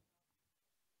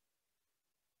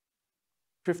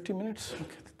 50 minutes?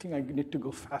 Okay, I think I need to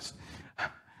go fast.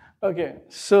 Okay,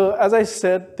 so as I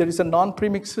said, there is a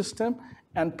non-premixed system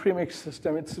and premixed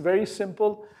system. It's very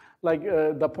simple. Like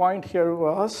the point here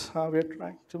was we're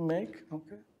trying to make,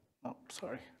 okay. Oh,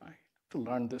 sorry, I have to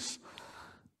learn this.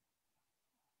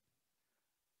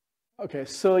 Okay,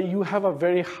 so you have a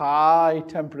very high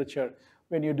temperature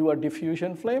when you do a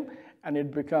diffusion flame, and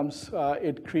it becomes,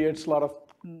 it creates a lot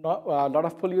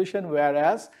of pollution,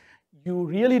 whereas you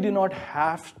really do not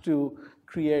have to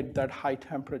create that high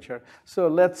temperature. So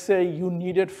let's say you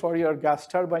needed for your gas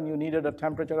turbine, you needed a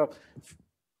temperature of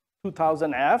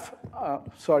 2000 F.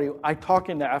 Sorry, I talk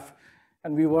in F,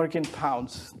 and we work in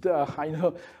pounds. I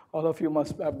know all of you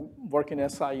must work in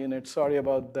SI units. Sorry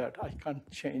about that. I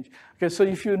can't change. Okay, so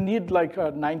if you need like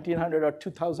 1900 or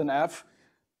 2000 F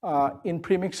in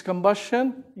premixed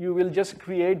combustion, you will just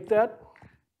create that,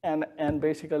 and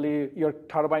basically your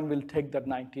turbine will take that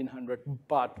 1900.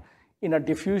 But in a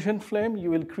diffusion flame, you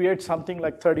will create something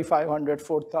like 3500,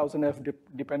 4000 F,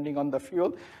 depending on the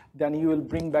fuel. Then you will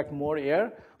bring back more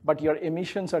air, but your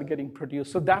emissions are getting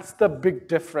produced. So that's the big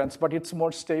difference, but it's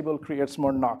more stable, creates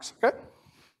more NOx, okay?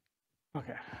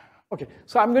 Okay,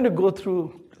 so I'm going to go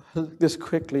through this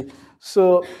quickly.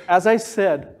 So as I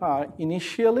said,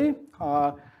 initially,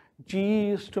 GE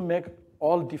used to make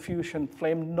all diffusion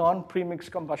flame non-premixed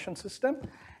combustion system,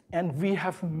 and we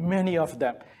have many of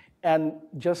them. And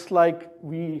just like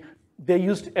they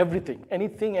used everything,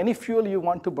 any fuel you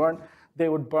want to burn, they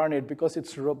would burn it because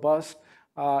it's robust.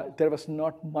 There was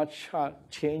not much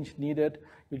change needed.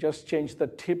 You just change the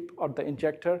tip or the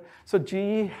injector. So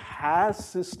GE has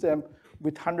system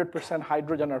with 100%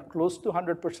 hydrogen or close to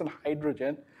 100%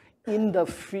 hydrogen in the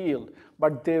field,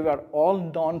 but they were all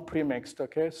non-premixed,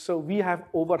 okay? So we have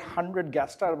over 100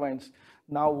 gas turbines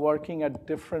now working at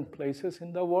different places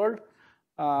in the world,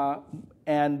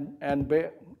 and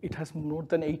it has more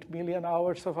than 8 million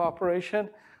hours of operation,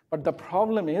 but the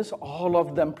problem is all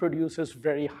of them produces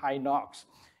very high NOx.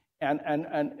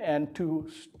 And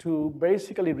to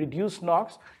basically reduce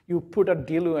NOx, you put a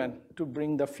diluent to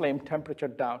bring the flame temperature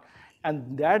down.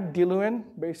 And that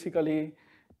diluent basically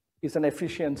is an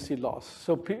efficiency loss.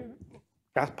 So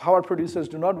gas power producers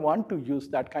do not want to use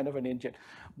that kind of an engine.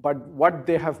 But what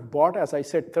they have bought, as I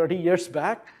said, 30 years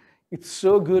back, it's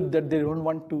so good that they don't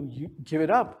want to give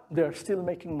it up. They're still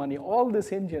making money. All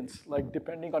these engines, like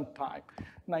depending on time,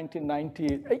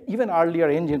 1990, even earlier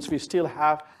engines, we still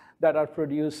have that are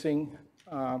producing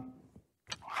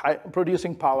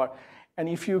power. And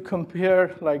if you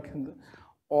compare like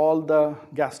all the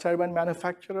gas turbine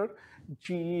manufacturer,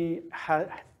 GE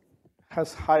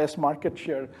has highest market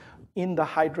share in the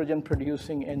hydrogen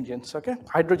producing engines, okay?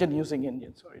 Hydrogen using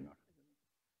engines, sorry, not.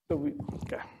 So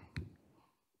okay.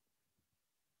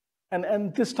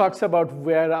 And this talks about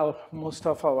where most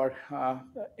of our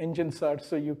engines are,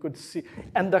 so you could see,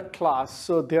 and the class.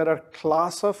 So there are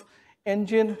class of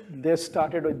engine. They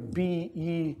started with B,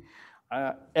 E,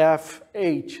 F,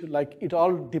 H. Like it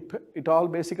all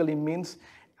basically means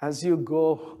as you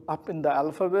go up in the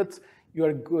alphabets, you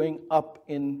are going up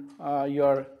in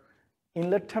your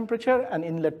inlet temperature and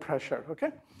inlet pressure,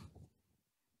 okay?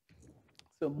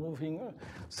 So moving on.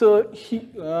 So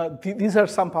these are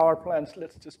some power plants.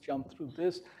 Let's just jump through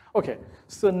this. Okay,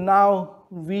 so now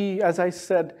as I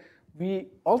said, we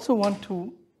also want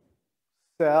to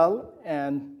sell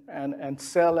and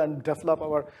develop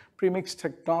our premixed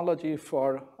technology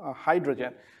for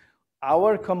hydrogen.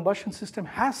 Our combustion system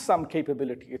has some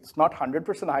capability. It's not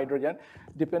 100% hydrogen.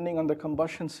 Depending on the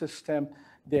combustion system,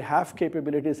 they have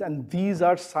capabilities, and these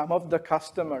are some of the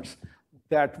customers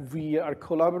that we are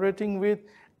collaborating with,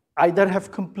 either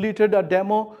have completed a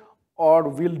demo or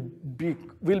will be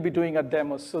doing a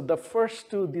demo. So the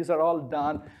first two, these are all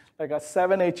done. Like a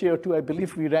 7HAO2, I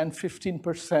believe we ran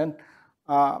 15%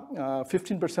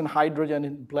 hydrogen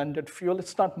in blended fuel.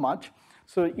 It's not much.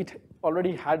 So it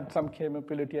already had some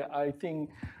capability. I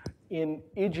think in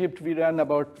Egypt, we ran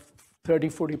about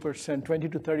 30-40%, 20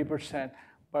 to 30%.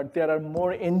 But there are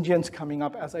more engines coming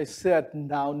up. As I said,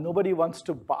 now nobody wants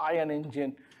to buy an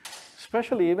engine,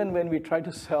 especially even when we try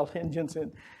to sell engines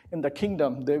in the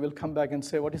kingdom. They will come back and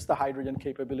say, what is the hydrogen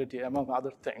capability, among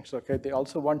other things, okay? They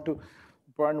also want to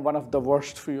burn one of the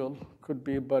worst fuel, could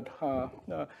be, but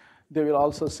they will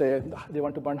also say they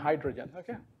want to burn hydrogen,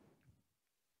 okay?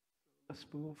 Let's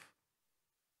move.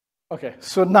 Okay,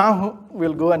 so now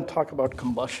we'll go and talk about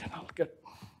combustion. I'll get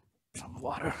some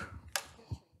water.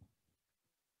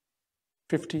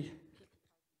 50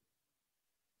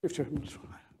 minutes.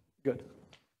 Good.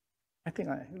 I think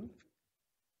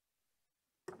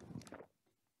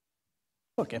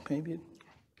okay, maybe.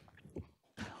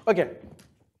 Okay,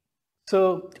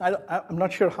 so I'm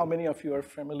not sure how many of you are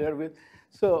familiar with.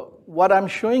 So what I'm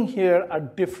showing here are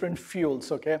different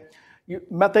fuels, okay?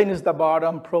 Methane is the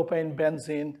bottom, propane,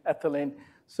 benzene, ethylene.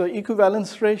 So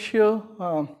equivalence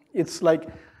ratio, it's like,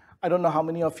 I don't know how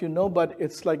many of you know, but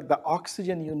it's like the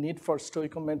oxygen you need for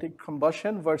stoichiometric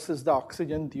combustion versus the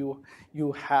oxygen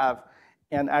you have.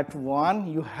 And at 1,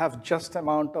 you have just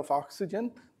amount of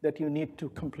oxygen that you need to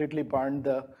completely burn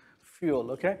the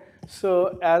fuel, okay?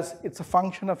 So as it's a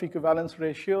function of equivalence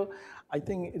ratio, I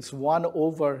think it's 1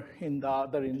 over in the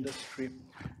other industry,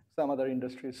 some other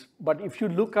industries. But if you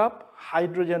look up,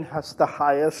 hydrogen has the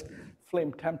highest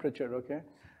flame temperature, okay?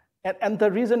 And the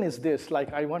reason is this,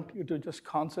 like I want you to just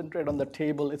concentrate on the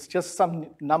table. It's just some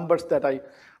numbers that I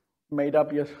made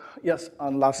up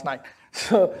on last night.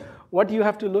 So what you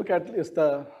have to look at is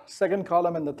the second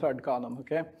column and the third column,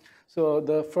 okay? So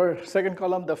the second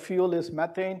column, the fuel is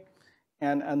methane,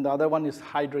 and the other one is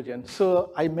hydrogen.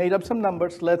 So I made up some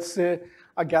numbers. Let's say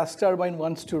a gas turbine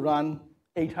wants to run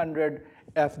 800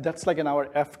 F, that's like an our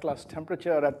F-class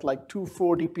temperature at like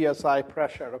 240 PSI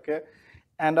pressure, okay?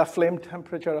 And a flame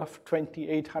temperature of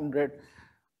 2800.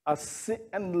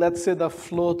 And let's say the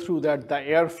flow through that, the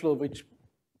airflow, which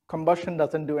combustion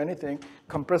doesn't do anything,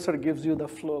 compressor gives you the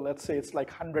flow, let's say it's like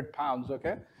 100 pounds,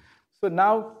 okay? So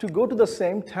now to go to the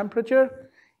same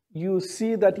temperature, you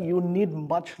see that you need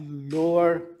much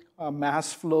lower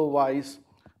mass flow-wise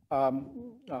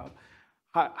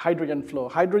hydrogen flow.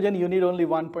 Hydrogen, you need only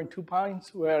 1.2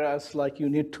 pounds, whereas like you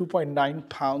need 2.9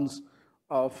 pounds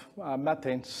of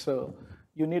methane. So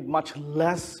you need much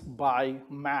less by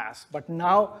mass. But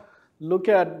now look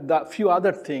at the few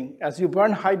other things. As you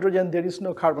burn hydrogen, there is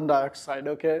no carbon dioxide,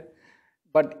 okay?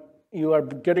 But you are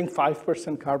getting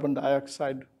 5% carbon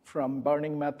dioxide from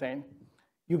burning methane.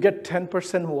 You get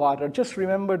 10% water. Just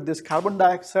remember this carbon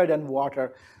dioxide and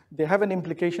water, they have an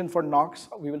implication for NOx.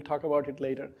 We will talk about it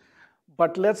later.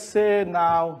 But let's say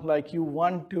now, like you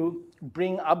want to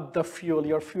bring up the fuel,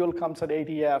 your fuel comes at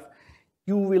 80 F,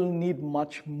 you will need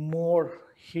much more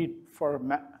heat for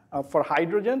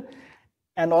hydrogen.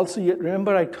 And also,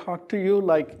 remember I talked to you,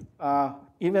 like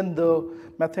even though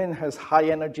methane has high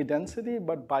energy density,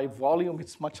 but by volume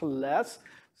it's much less.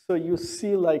 So you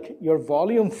see like your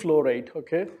volume flow rate,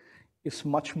 okay, is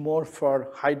much more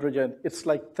for hydrogen. It's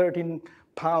like 13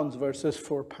 pounds versus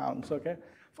 4 pounds, okay?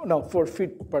 No, 4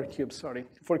 feet per cube, sorry.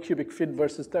 4 cubic feet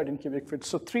versus 13 cubic feet,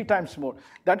 so 3 times more.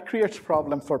 That creates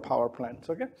problem for power plants,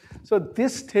 okay? So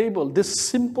this table, this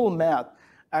simple math,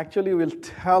 actually will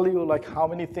tell you like how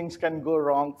many things can go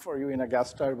wrong for you in a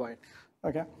gas turbine,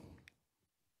 okay?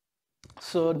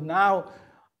 So now,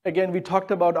 again, we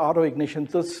talked about auto ignition.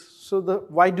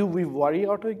 Why do we worry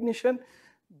auto ignition?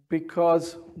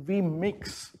 Because we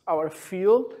mix our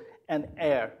fuel and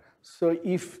air. So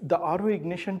if the auto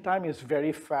ignition time is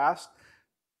very fast,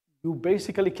 you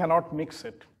basically cannot mix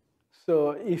it.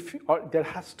 So there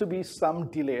has to be some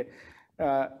delay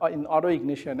in auto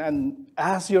ignition. And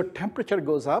as your temperature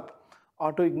goes up,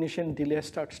 auto ignition delay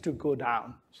starts to go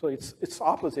down. So it's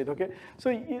opposite, okay? So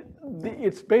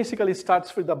it basically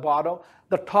starts with the bottom.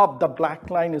 The top, the black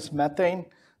line is methane.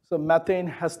 So methane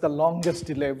has the longest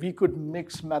delay. We could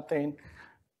mix methane.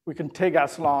 We can take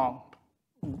as long.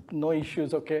 No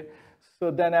issues, okay?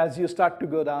 So then as you start to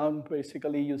go down,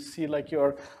 basically you see like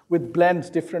with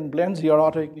blends, different blends, your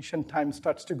auto ignition time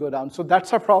starts to go down. So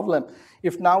that's a problem.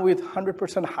 If now with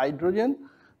 100% hydrogen,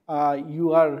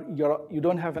 you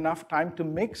don't have enough time to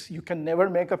mix, you can never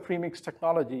make a premixed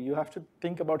technology. You have to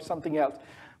think about something else.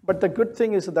 But the good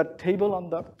thing is that table on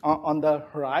the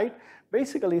right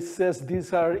basically says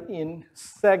these are in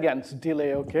seconds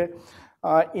delay, okay?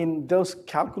 In those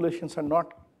calculations are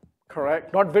not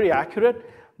correct, not very accurate,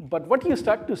 but what you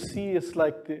start to see is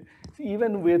like,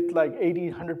 even with like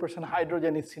 80, 100%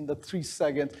 hydrogen, it's in the 3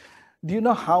 seconds. Do you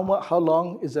know how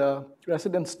long is a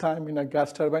residence time in a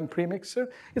gas turbine premixer?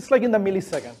 It's like in the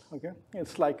millisecond, okay?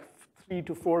 It's like 3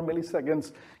 to 4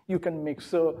 milliseconds you can mix.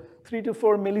 So 3 to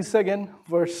 4 milliseconds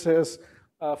versus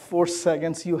 4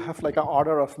 seconds, you have like an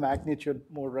order of magnitude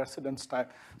more residence time.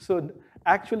 So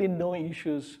actually no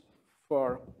issues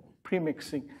for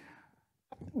premixing.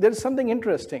 There's something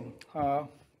interesting.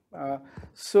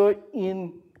 So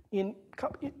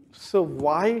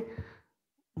why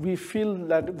we feel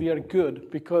that we are good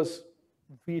because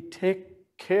we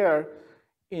take care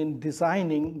in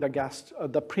designing the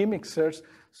premixers.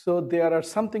 So there are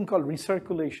something called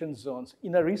recirculation zones.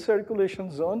 In a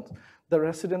recirculation zone, the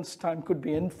residence time could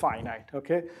be infinite,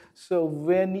 okay? So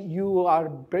when you are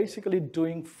basically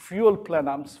doing fuel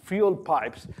plenums, fuel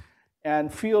pipes,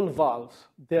 and fuel valves,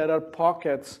 there are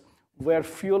pockets where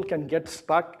fuel can get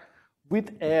stuck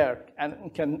with air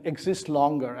and can exist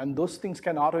longer, and those things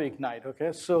can auto-ignite,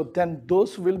 okay? So then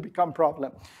those will become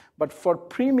problem. But for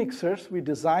premixers, we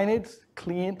design it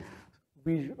clean,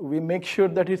 we make sure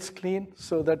that it's clean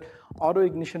so that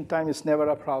auto-ignition time is never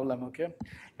a problem, okay?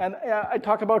 And I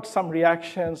talk about some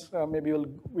reactions, maybe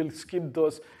we'll skip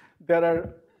those. There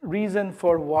are reasons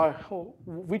for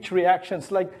which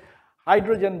reactions, like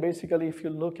hydrogen, basically, if you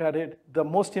look at it, the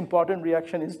most important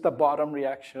reaction is the bottom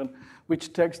reaction,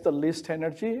 which takes the least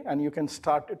energy, and you can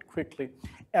start it quickly.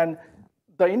 And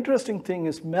the interesting thing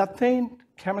is methane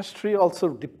chemistry also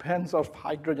depends on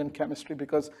hydrogen chemistry,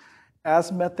 because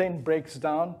as methane breaks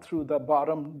down through the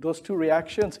bottom, those two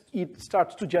reactions, it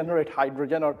starts to generate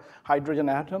hydrogen or hydrogen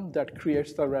atom that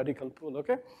creates the radical pool,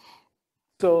 okay?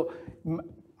 So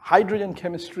hydrogen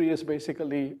chemistry is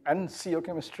basically, and CO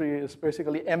chemistry is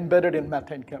basically embedded in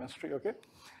methane chemistry, okay?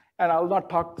 And I'll not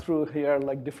talk through here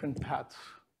like different paths.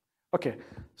 Okay,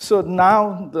 so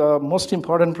now the most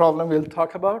important problem we'll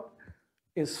talk about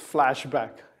is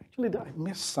flashback. Actually, I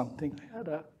missed something.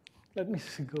 Let me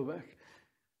see, go back.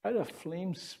 I had a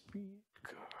flame speed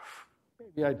curve.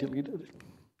 Maybe I deleted it.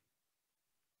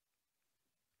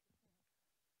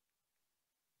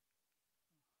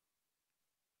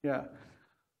 Yeah,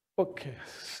 okay.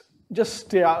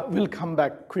 Just, we'll come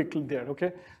back quickly there,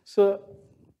 okay? So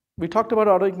we talked about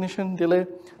auto-ignition delay.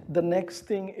 The next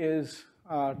thing is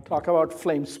talk about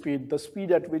flame speed, the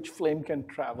speed at which flame can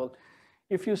travel.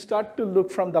 If you start to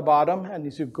look from the bottom and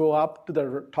as you go up to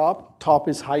the top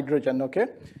is hydrogen, okay?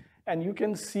 And you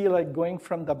can see like going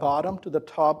from the bottom to the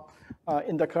top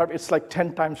in the curve, it's like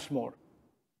 10 times more.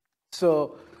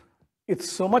 So it's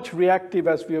so much reactive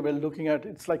as we were looking at,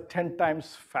 it's like 10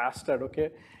 times faster,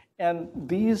 okay? And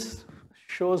these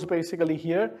shows basically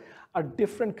here are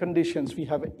different conditions. We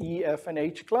have E, F, and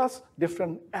H class,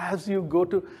 different. As you go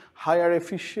to higher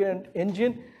efficient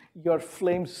engine, your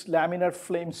laminar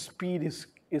flame speed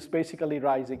is basically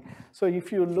rising. So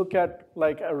if you look at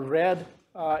like a red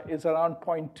is around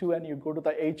 0.2 and you go to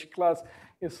the H class,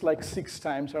 it's like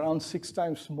around 6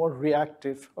 times more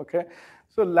reactive, okay?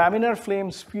 So laminar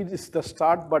flame speed is the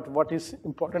start, but what is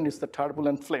important is the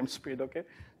turbulent flame speed, okay?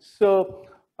 So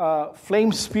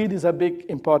flame speed is a big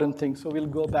important thing, so we'll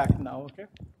go back now, okay?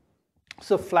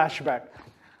 So flashback,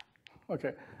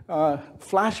 okay.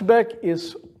 Flashback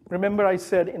is, remember I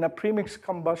said in a premixed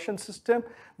combustion system,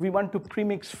 we want to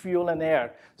premix fuel and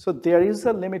air. So there is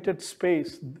a limited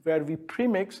space where we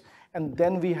premix and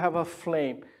then we have a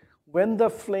flame. When the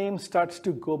flame starts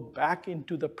to go back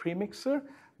into the premixer,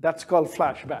 that's called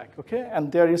flashback, okay?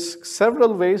 And there is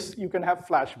several ways you can have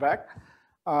flashback.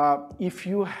 If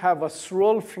you have a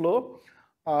swirl flow,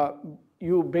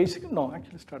 you basically, no,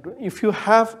 actually start with, if you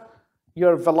have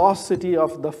your velocity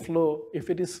of the flow, if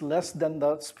it is less than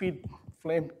the speed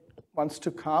flame wants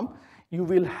to come, you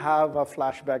will have a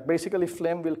flashback. Basically,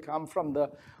 flame will come from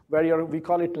where we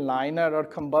call it liner or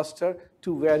combustor,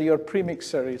 to where your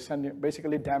premixer is, and you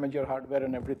basically damage your hardware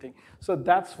and everything. So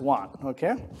that's one,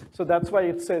 okay? So that's why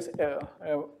it says,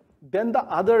 then the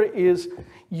other is,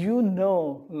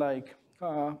 like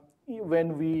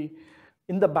when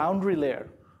in the boundary layer,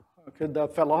 okay, the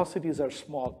velocities are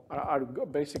small, are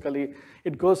basically,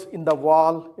 it goes in the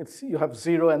wall, you have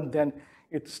 0, and then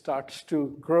it starts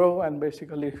to grow, and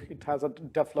basically it has a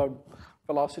developed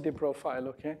velocity profile,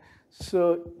 okay?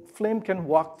 So flame can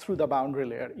walk through the boundary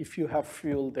layer if you have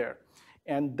fuel there,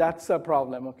 and that's a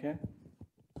problem, okay?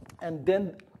 And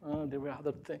then there were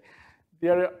other things.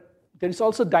 There is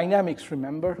also dynamics,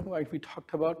 remember, like we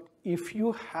talked about. If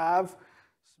you have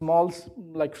small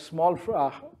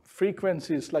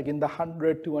frequencies, like in the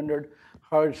 100, 200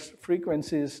 hertz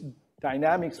frequencies,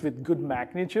 dynamics with good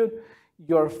magnitude,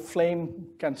 your flame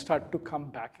can start to come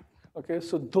back, okay?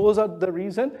 So those are the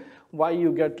reason why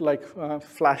you get like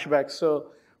flashbacks.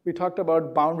 So we talked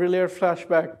about boundary layer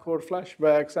flashback, core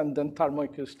flashbacks, and then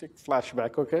thermoacoustic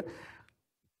flashback, okay?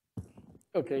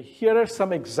 Okay, here are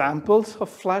some examples of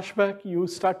flashback. You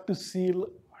start to see,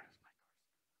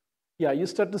 you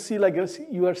start to see like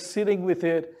you are sitting with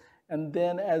it, and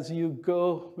then as you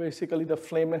go, basically the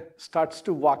flame starts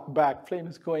to walk back. Flame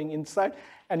is going inside,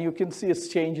 and you can see it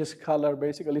changes color.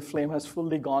 Basically, flame has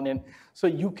fully gone in. So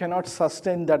you cannot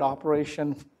sustain that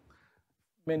operation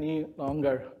many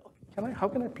longer. how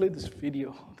can I play this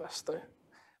video?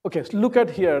 Okay, so look at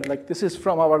here, like this is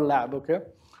from our lab, okay?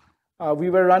 We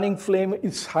were running flame,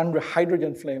 it's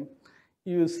hydrogen flame.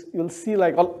 You'll see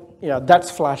like, yeah,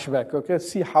 that's flashback, okay?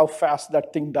 See how fast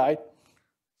that thing died?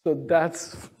 So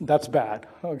that's bad,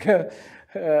 okay?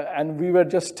 And we were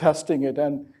just testing it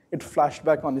and it flashed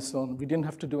back on its own. We didn't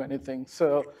have to do anything.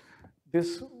 So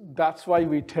that's why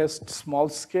we test small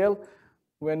scale.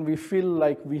 When we feel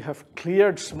like we have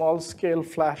cleared small scale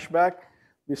flashback,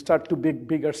 we start to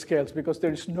bigger scales because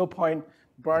there is no point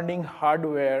burning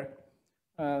hardware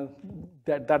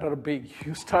that are big.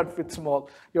 You start with small,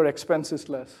 your expense is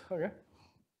less, okay?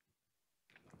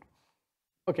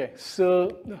 Okay,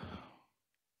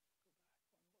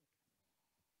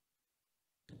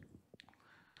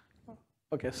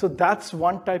 so that's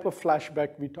one type of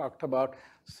flashback we talked about.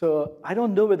 So I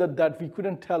don't know whether we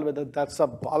couldn't tell whether that's a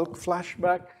bulk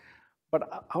flashback,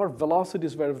 but our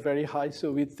velocities were very high,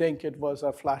 so we think it was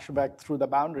a flashback through the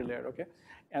boundary layer, okay?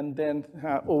 And then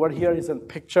over here is a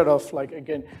picture of, like,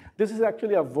 again, this is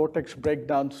actually a vortex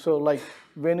breakdown. So like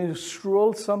when you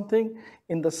swirl something,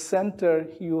 in the center,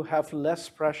 you have less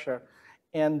pressure.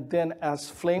 And then as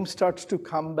flame starts to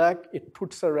come back, it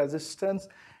puts a resistance,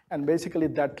 and basically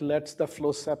that lets the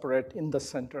flow separate in the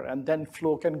center, and then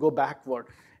flow can go backward.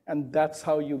 And that's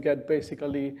how you get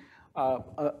basically a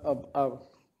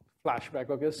flashback,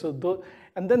 okay? So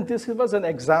and then this was an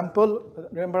example.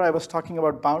 Remember I was talking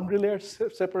about boundary layer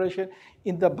separation.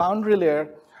 In the boundary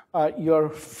layer, your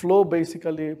flow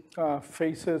basically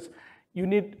faces,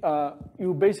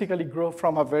 you basically grow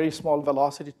from a very small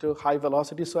velocity to high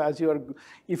velocity. So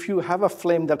if you have a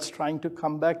flame that's trying to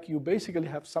come back, you basically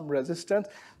have some resistance,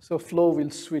 so flow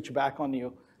will switch back on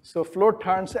you. So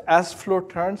as flow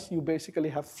turns, you basically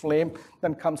have flame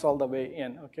that comes all the way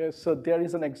in, okay? So there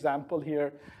is an example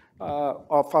here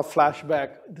of a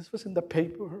flashback. This was in the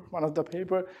paper, one of the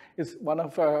paper is one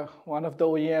of the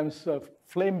OEMs,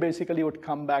 flame basically would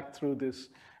come back through this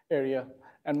area.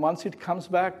 And once it comes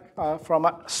back from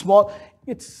a small,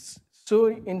 it's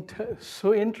so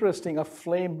interesting, a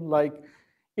flame, like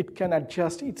it can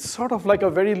adjust. It's sort of like a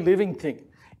very living thing.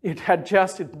 It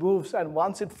adjusts, it moves, and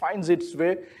once it finds its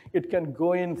way, it can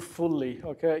go in fully,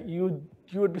 okay? You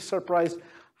would be surprised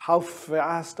how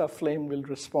fast a flame will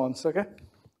respond, okay?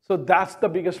 So that's the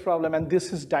biggest problem, and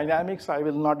this is dynamics. I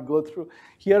will not go through.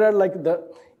 Here are like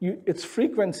it's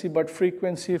frequency, but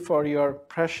frequency for your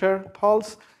pressure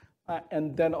pulse,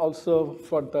 and then also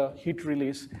for the heat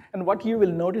release. And what you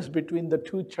will notice between the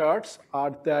two charts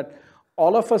are that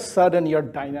all of a sudden your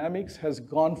dynamics has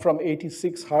gone from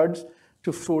 86 hertz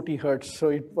to 40 hertz, so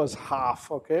it was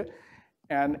half, okay?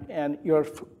 And you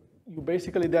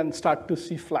basically then start to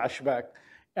see flashback.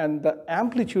 And the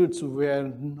amplitudes were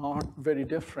not very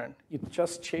different. It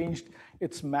just changed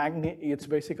its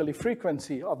basically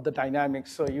frequency of the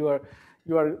dynamics. So you are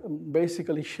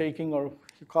basically shaking, or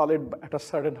you call it at a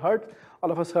certain hertz.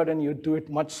 All of a sudden you do it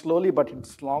much slowly, but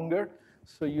it's longer.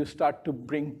 So you start to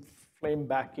bring flame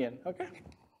back in, okay?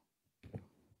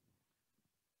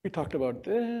 We talked about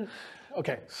this.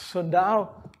 Okay, so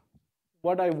now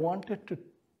what I wanted to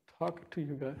talk to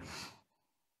you guys.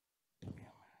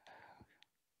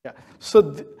 Yeah,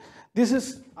 so this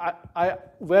is,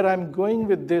 where I'm going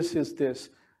with this is this.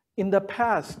 In the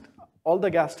past, all the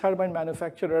gas turbine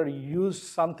manufacturers used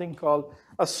something called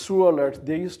a swirler.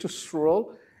 They used to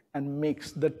swirl and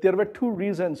mix. There were two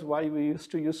reasons why we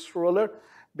used to use swirler,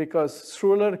 because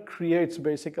swirler creates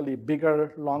basically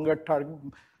bigger, larger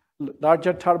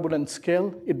turbulent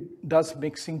scale. It does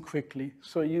mixing quickly.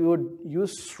 So you would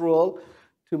use swirl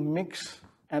to mix,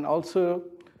 and also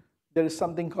there is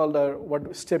something called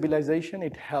stabilization.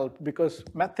 It helped because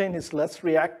methane is less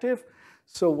reactive.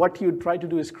 So what you try to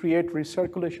do is create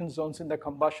recirculation zones in the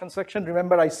combustion section.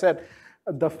 Remember I said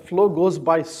the flow goes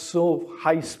by so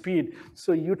high speed.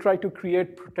 So you try to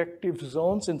create protective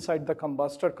zones inside the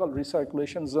combustor called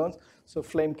recirculation zones, so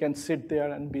flame can sit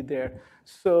there and be there.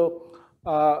 So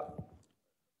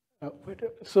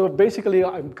basically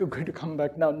I'm going to come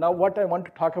back now. Now what I want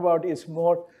to talk about is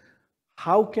more,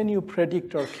 how can you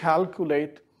predict or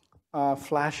calculate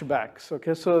flashbacks,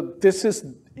 okay? So this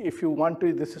is, if you want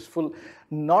to, this is full,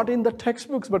 not in the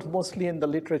textbooks, but mostly in the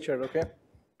literature, okay?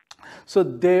 So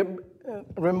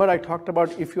remember I talked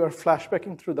about if you are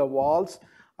flashbacking through the walls,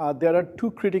 there are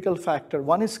two critical factors.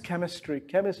 One is chemistry.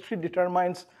 Chemistry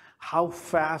determines how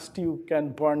fast you can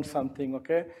burn something,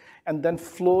 okay? And then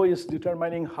flow is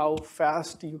determining how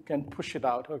fast you can push it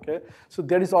out, okay? So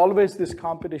there is always this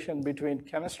competition between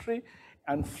chemistry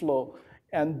and flow.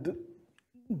 And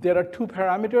there are two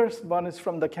parameters. One is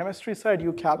from the chemistry side,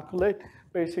 you calculate.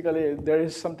 Basically, there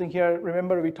is something here.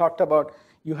 Remember we talked about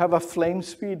You have a flame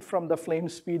speed. From the flame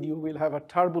speed, you will have a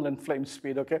turbulent flame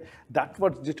speed, okay? That's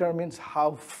what determines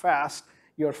how fast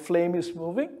your flame is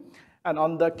moving. And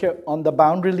on the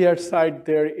boundary layer side,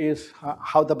 there is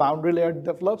how the boundary layer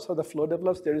develops, how the flow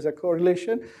develops. There is a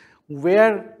correlation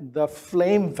where the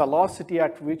flame velocity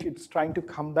at which it's trying to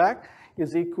come back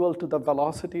is equal to the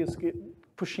velocity it's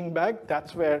pushing back.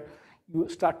 That's where you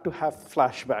start to have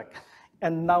flashback.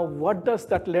 And now what does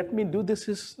that let me do? This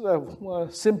is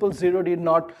simple 0D,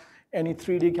 not any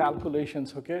 3D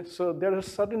calculations, okay? So there are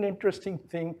certain interesting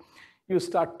things you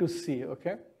start to see,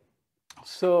 okay?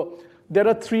 So there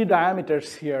are 3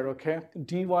 diameters here, okay?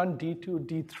 D1, D2,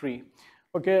 D3,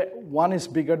 okay? One is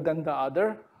bigger than the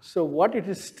other. So what it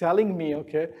is telling me,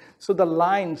 okay? So the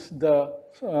lines, the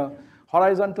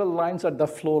horizontal lines are the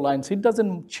flow lines. It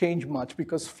doesn't change much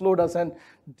because flow doesn't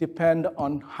depend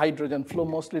on hydrogen. Flow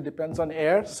mostly depends on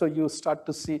air. So you start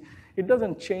to see it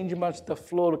doesn't change much the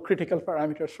flow critical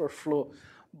parameters for flow.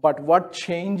 But what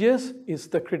changes is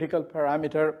the critical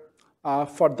parameter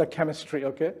for the chemistry,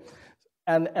 okay?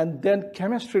 And then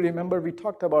chemistry, remember we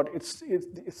talked about it's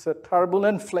a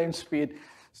turbulent flame speed.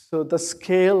 So the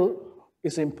scale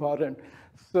is important.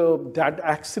 So that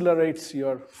accelerates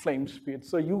your flame speed.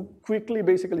 So you quickly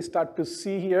basically start to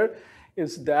see here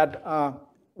is that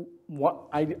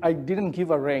I didn't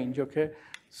give a range, okay?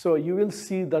 So you will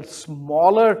see that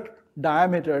smaller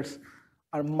diameters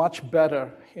are much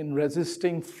better in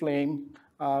resisting flame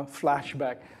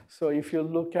flashback. So if you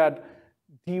look at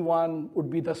D1 would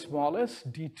be the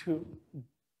smallest, D2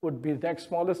 would be the next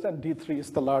smallest, and D3 is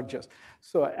the largest.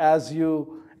 So as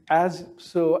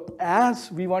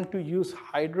we want to use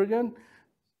hydrogen,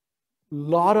 a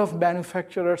lot of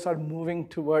manufacturers are moving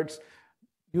towards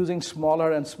using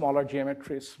smaller and smaller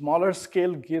geometries. Smaller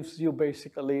scale gives you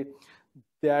basically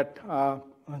that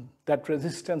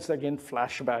resistance against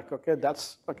flashback. Okay,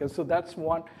 so that's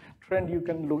one trend you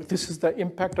can look. This is the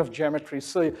impact of geometry.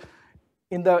 So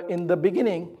in the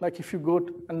beginning, like if you go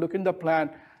and look in the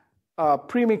plant, a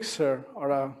premixer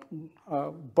or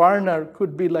a burner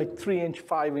could be like 3-inch,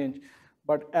 5-inch.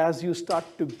 But as you start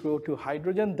to go to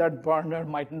hydrogen, that burner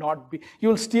might not be.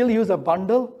 You'll still use a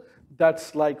bundle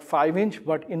that's like 5-inch,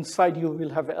 but inside you will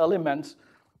have elements.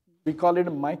 We call it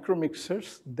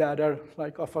micromixers that are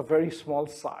like of a very small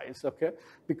size, okay?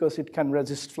 Because it can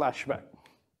resist flashback.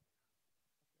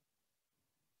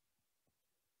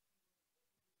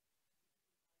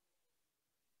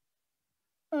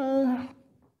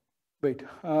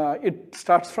 It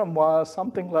starts from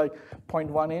something like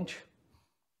 0.1 inch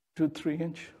to 3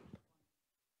 inch.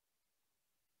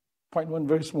 0.1,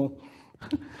 very small.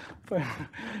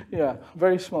 Yeah,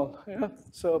 very small. Yeah.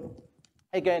 So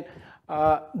again,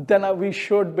 then we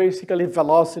showed basically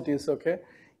velocities, okay?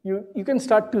 You can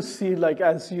start to see like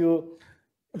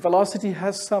velocity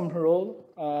has some role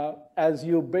as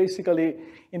you basically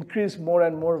increase more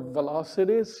and more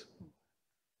velocities.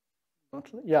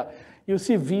 Yeah, you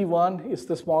see V1 is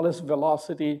the smallest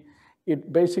velocity.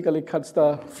 It basically cuts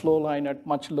the flow line at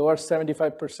much lower,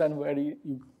 75%, where you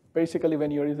basically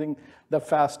when you're using the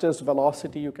fastest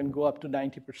velocity, you can go up to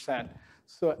 90%.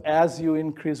 So as you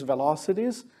increase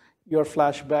velocities, your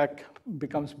flashback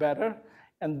becomes better.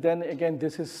 And then again,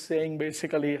 this is saying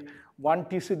basically 1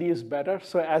 TCD is better.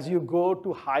 So as you go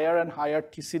to higher and higher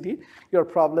TCD, your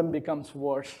problem becomes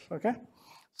worse, okay?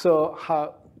 So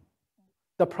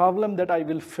the problem that I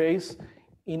will face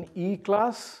in E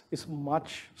class is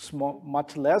much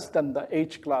less than the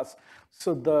H class.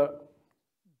 So the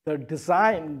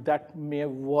design that may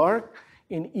work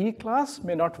in E class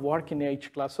may not work in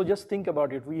H class. So just think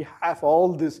about it. We have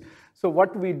all this. So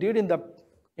what we did in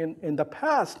the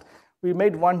past, we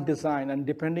made one design, and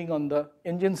depending on the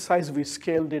engine size, we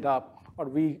scaled it up, or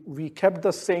we kept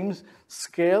the same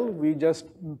scale. We just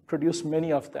produced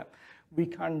many of them. We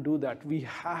can't do that. We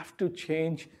have to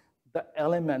change the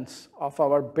elements of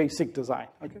our basic design.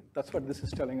 Okay, that's what this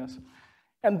is telling us.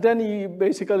 And then you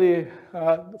basically,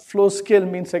 flow scale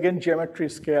means again geometry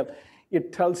scale.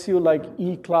 It tells you like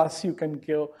E class, you can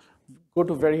go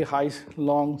to very high,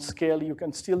 long scale. You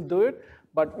can still do it,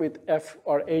 but with F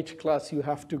or H class, you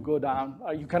have to go down.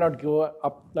 You cannot go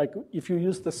up, like if you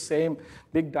use the same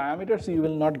big diameters, you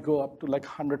will not go up to like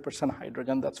 100%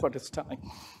 hydrogen. That's what it's telling.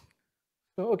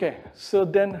 Okay, so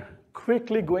then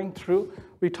quickly going through,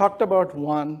 we talked about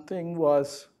one thing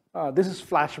was, this is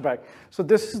flashback. So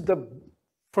this is the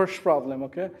first problem,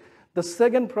 okay? The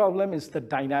second problem is the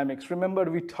dynamics. Remember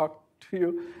we talked to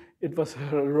you, it was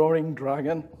a roaring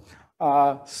dragon.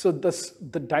 So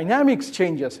the dynamics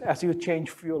changes as you change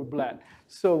fuel blend.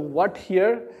 So what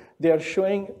here they are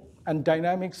showing, and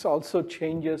dynamics also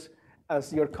changes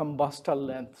as your combustor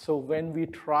length. So when we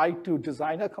try to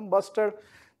design a combustor,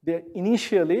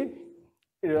 initially,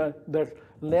 the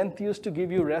length used to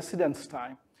give you residence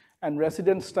time, and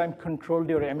residence time controlled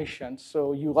your emissions.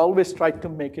 So you always try to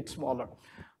make it smaller.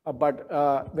 But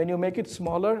when you make it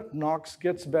smaller, NOx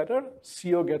gets better,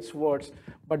 CO gets worse.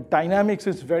 But dynamics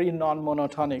is very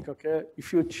non-monotonic, okay?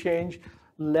 If you change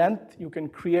length, you can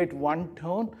create one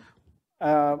tone.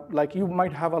 Like you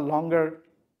might have a longer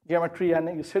geometry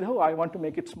and you said, oh, I want to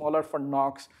make it smaller for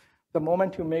NOx. The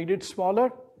moment you made it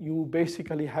smaller, you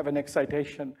basically have an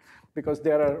excitation because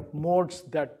there are modes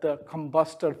that the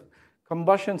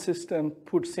combustion system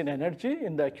puts in energy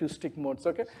in the acoustic modes,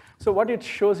 okay? So what it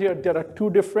shows here, there are two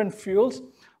different fuels.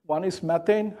 One is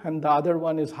methane and the other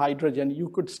one is hydrogen. You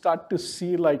could start to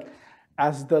see like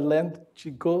as the length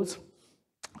goes,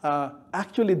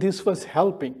 actually this was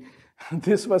helping.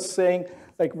 This was saying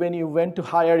like when you went to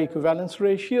higher equivalence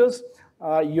ratios,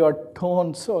 your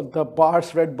tones or the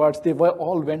bars, red bars, they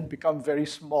all become very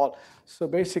small. So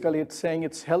basically it's saying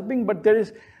it's helping, but there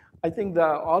is, I think the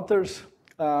authors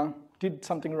did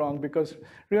something wrong because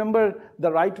remember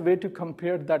the right way to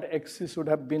compare that axis would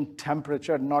have been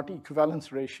temperature, not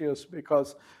equivalence ratios,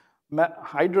 because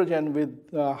hydrogen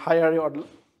with higher or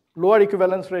lower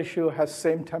equivalence ratio has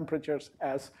same temperatures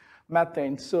as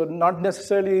methane. So not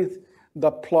necessarily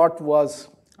the plot was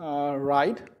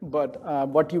right, but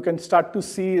what you can start to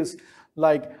see is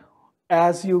like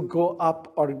as you go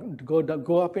up or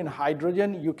go up in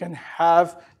hydrogen, you can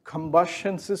have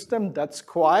combustion system that's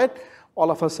quiet, all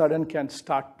of a sudden can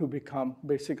start to become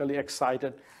basically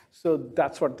excited. So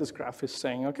that's what this graph is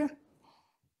saying, okay?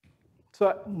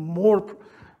 So more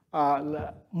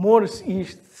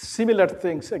similar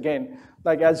things again,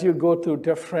 like as you go to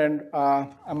different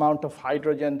amount of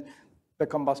hydrogen, the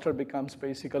combustor becomes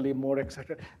basically more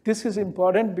excited. This is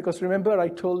important because remember I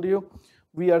told you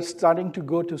we are starting to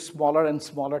go to smaller and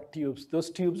smaller tubes. Those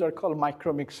tubes are called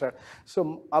micromixer.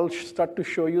 So I'll start to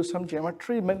show you some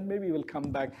geometry, maybe we'll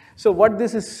come back. So what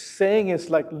this is saying is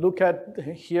like, look at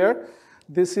here,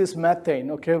 this is methane,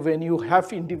 okay? When you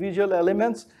have individual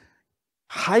elements,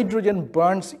 hydrogen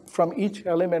burns from each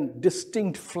element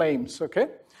distinct flames, okay?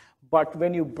 But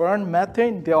when you burn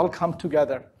methane, they all come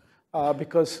together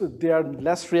because they are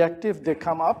less reactive, they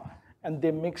come up and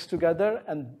they mix together,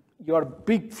 and your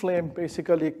big flame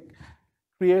basically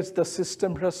creates the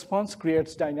system response,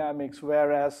 creates dynamics,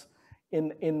 whereas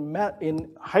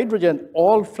in hydrogen,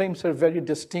 all flames are very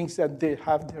distinct and they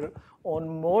have their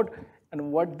own mode.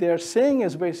 And what they're saying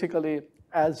is basically,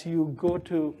 as you go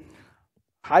to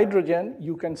hydrogen,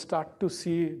 you can start to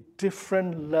see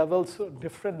different levels,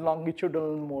 different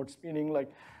longitudinal modes, meaning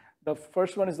like the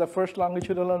first one is the first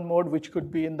longitudinal mode, which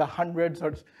could be in the hundreds.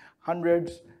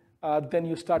 Then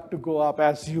you start to go up.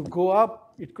 As you go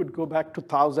up, it could go back to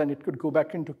 1,000. It could go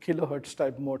back into kilohertz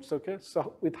type modes, okay?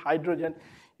 So with hydrogen,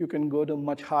 you can go to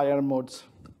much higher modes.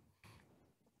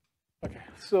 Okay,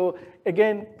 so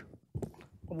again,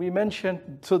 we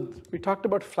talked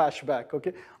about flashback,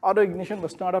 okay? Auto ignition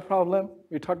was not a problem.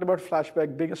 We talked about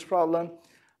flashback, biggest problem.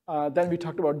 Then we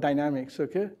talked about dynamics,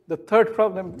 okay? The third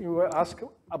problem you were asked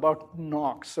about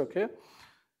NOx, okay?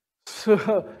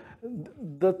 So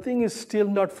the thing is still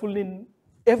not fully,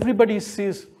 everybody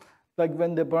sees like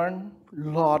when they burn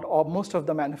lot, or most of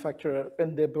the manufacturer,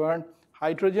 when they burn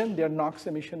hydrogen, their NOx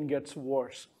emission gets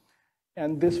worse.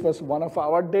 And this was one of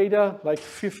our data, like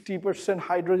 50%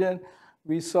 hydrogen,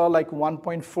 we saw like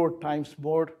 1.4 times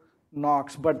more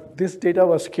NOx, but this data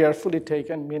was carefully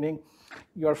taken, meaning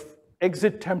your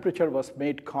exit temperature was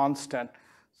made constant.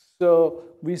 So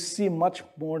we see much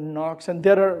more NOx, and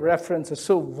there are references.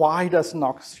 So why does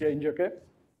NOx change, okay?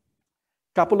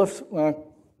 Couple of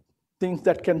things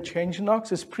that can change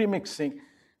NOx is premixing.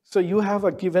 So you have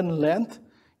a given length.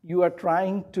 You are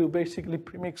trying to basically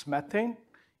premix methane.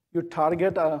 You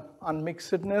target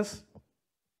unmixedness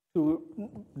to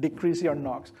decrease your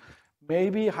NOx.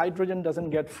 Maybe hydrogen doesn't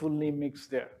get fully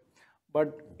mixed there,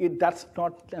 but that's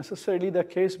not necessarily the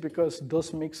case because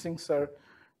those mixings are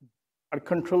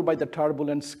controlled by the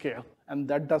turbulence scale, and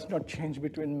that does not change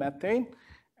between methane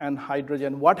and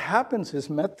hydrogen. What happens is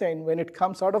methane, when it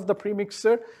comes out of the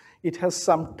premixer, it has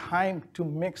some time to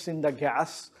mix in the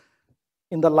gas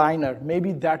in the liner.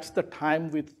 Maybe that's the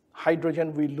time with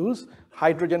hydrogen we lose.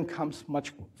 Hydrogen comes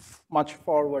much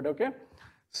forward, okay?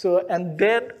 So, and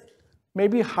then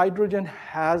maybe hydrogen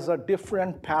has a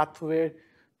different pathway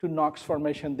to NOx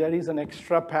formation. There is an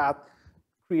extra path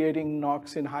creating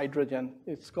NOx in hydrogen.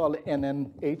 It's called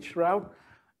NNH route.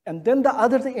 And then the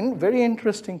other thing, very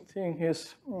interesting thing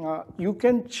is you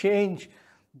can change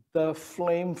the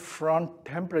flame front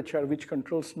temperature, which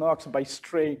controls NOx, by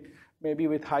straying maybe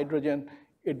with hydrogen,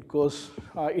 it goes,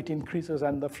 it increases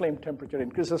and the flame temperature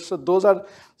increases. So those are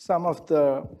some of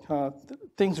the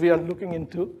things we are looking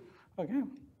into, okay?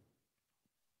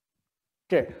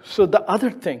 Okay, so the other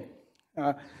thing,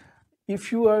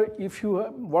 if you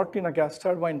worked in a gas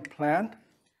turbine plant,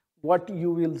 what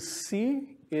you will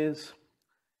see is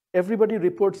everybody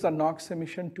reports the NOx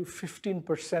emission to 15%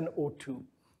 O2.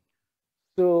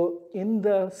 So in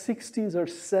the 60s or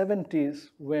 70s,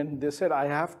 when they said, I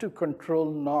have to control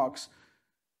NOx,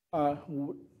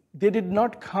 they did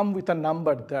not come with a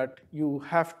number that you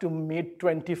have to meet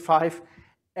 25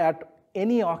 at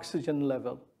any oxygen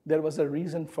level. There was a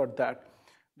reason for that,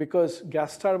 because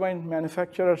gas turbine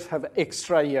manufacturers have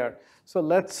extra air. So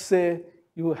let's say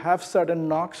you have certain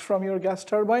NOx from your gas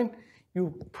turbine,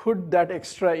 you put that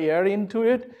extra air into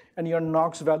it, and your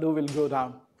NOx value will go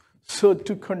down. So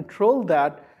to control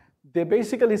that, they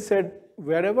basically said,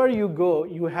 wherever you go,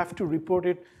 you have to report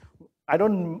it. I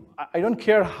don't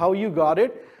care how you got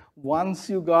it. Once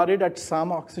you got it at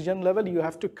some oxygen level, you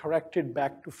have to correct it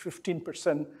back to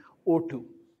 15% O2.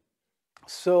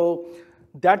 So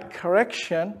that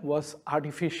correction was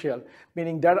artificial,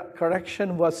 meaning that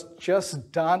correction was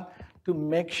just done to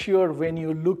make sure when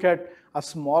you look at a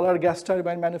smaller gas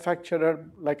turbine manufacturer,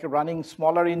 like running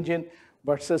smaller engine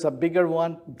versus a bigger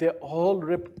one, they all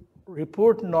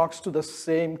report NOx to the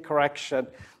same correction.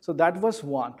 So that was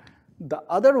one. The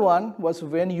other one was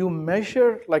when you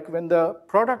measure, like when the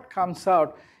product comes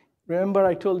out, remember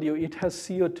I told you it has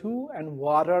CO2 and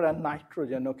water and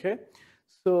nitrogen, okay?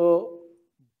 So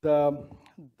the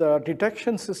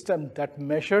detection system that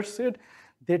measures it,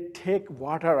 they take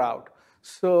water out.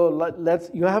 So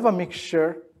you have a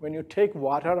mixture. When you take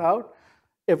water out,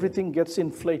 everything gets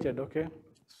inflated, okay?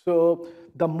 So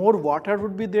the more water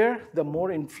would be there, the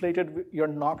more inflated your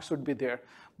NOx would be there.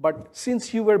 But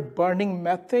since you were burning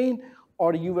methane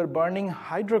or you were burning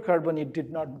hydrocarbon, it did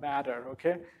not matter,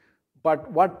 okay?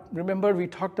 But remember we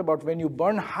talked about when you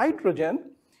burn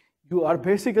hydrogen, you are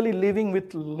basically living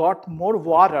with a lot more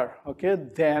water, okay,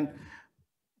 than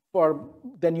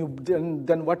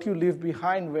what you leave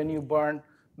behind when you burn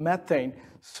methane.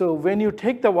 So when you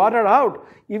take the water out,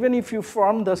 even if you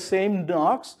form the same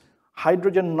NOx,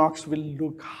 hydrogen NOx will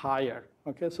look higher,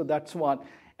 okay? So that's one.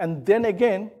 And then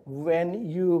again, when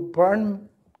you burn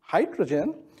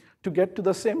hydrogen, to get to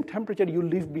the same temperature, you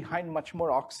leave behind much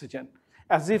more oxygen,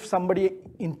 as if somebody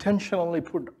intentionally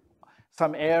put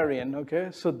some air in, okay?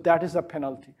 So that is a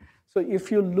penalty. So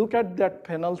if you look at that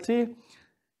penalty,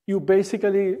 you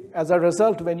basically, as a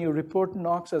result, when you report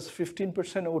NOx as 15%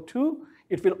 O2,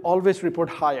 it will always report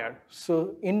higher.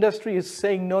 So industry is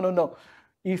saying, no, no, no.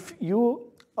 If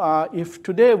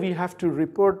today we have to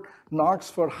report NOx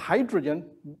for hydrogen,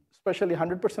 especially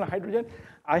 100% hydrogen,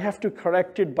 I have to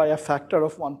correct it by a factor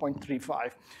of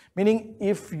 1.35. Meaning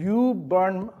if you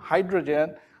burn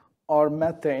hydrogen or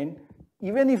methane,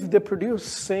 even if they produce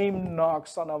same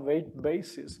NOx on a weight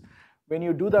basis, when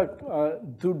you do the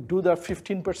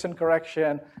 15%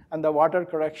 correction and the water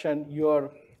correction,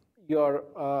 your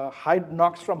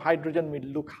NOx from hydrogen will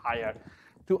look higher.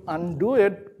 To undo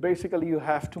it, basically you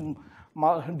have to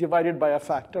divide it by a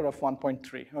factor of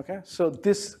 1.3, okay? So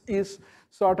this is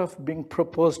sort of being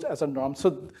proposed as a norm.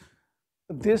 So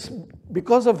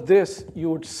because of this, you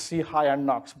would see higher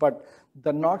NOx, but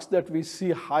the NOx that we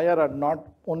see higher are not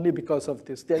only because of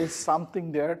this. There is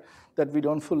something there that we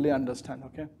don't fully understand,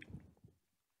 okay?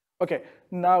 Okay,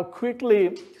 now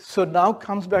quickly, so now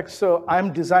comes back, so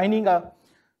I'm designing a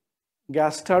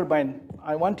gas turbine.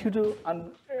 I want you to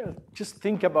just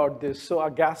think about this. So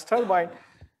a gas turbine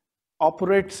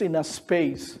operates in a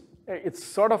space. It's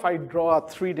sort of, I draw a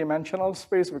three-dimensional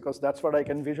space because that's what I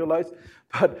can visualize,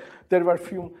 but there were a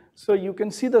few. So you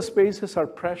can see the spaces are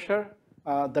pressure,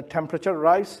 the temperature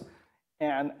rise,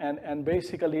 and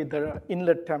basically the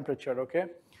inlet temperature, okay?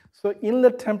 So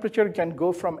inlet temperature can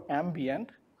go from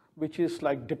ambient, which is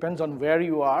like, depends on where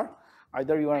you are.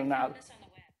 Either you are in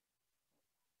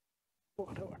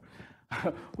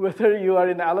whether you are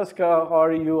in Alaska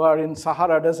or you are in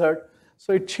Sahara Desert,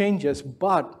 so it changes,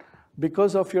 but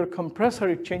because of your compressor,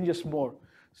 it changes more.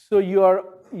 So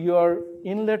your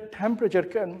inlet temperature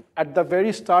can, at the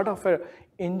very start of an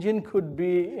engine, could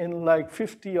be in like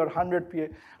 50 or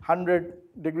 100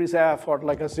 degrees F or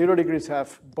like a 0 degrees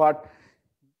F, but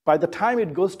by the time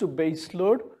it goes to base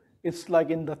load, it's like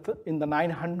in the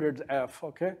 900 F,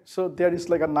 okay? So there is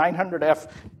like a 900 F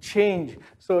change.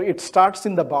 So it starts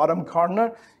in the bottom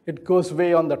corner, it goes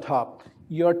way on the top.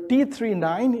 Your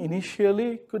T39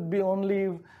 initially could be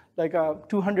only like a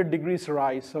 200 degrees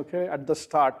rise, okay, at the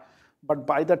start. But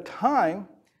by the time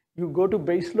you go to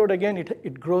base load again,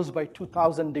 it grows by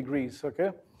 2000 degrees,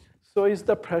 okay? So is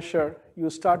the pressure. You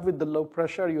start with the low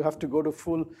pressure, you have to go to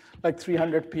full, like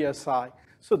 300 psi.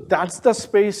 So that's the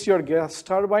space your gas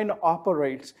turbine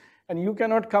operates. And you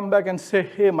cannot come back and say,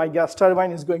 hey, my gas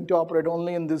turbine is going to operate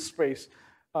only in this space.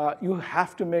 You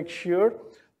have to make sure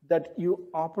that you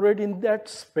operate in that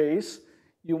space,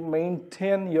 you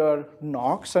maintain your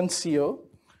NOx and CO,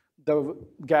 the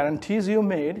guarantees you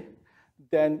made,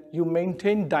 then you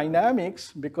maintain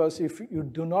dynamics, because if you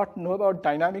do not know about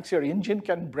dynamics, your engine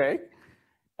can break.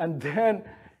 And then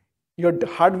your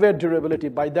hardware durability.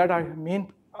 By that I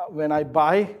mean, when I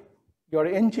buy your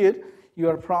engine, you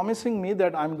are promising me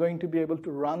that I'm going to be able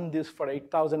to run this for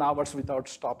 8,000 hours without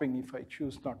stopping if I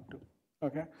choose not to,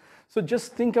 okay? So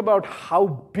just think about how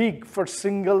big for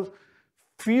single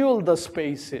fuel the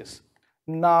space is.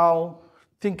 Now,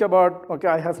 think about, okay,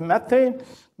 I have methane,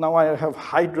 now I have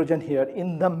hydrogen here.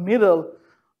 In the middle,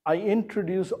 I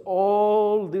introduce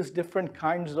all these different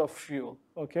kinds of fuel,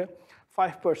 okay?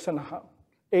 5%,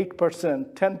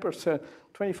 8%, 10%,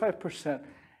 25%.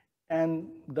 And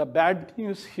the bad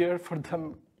news here for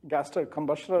the gas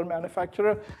combustion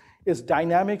manufacturer is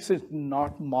dynamics is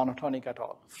not monotonic at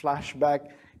all. Flashback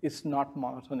is not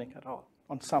monotonic at all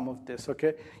on some of this,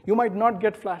 okay? You might not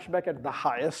get flashback at the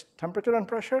highest temperature and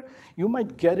pressure. You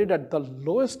might get it at the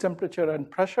lowest temperature and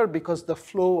pressure because the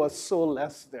flow was so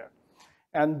less there.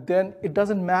 And then it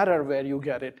doesn't matter where you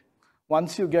get it.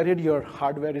 Once you get it, your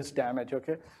hardware is damaged,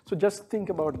 okay? So just think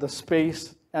about the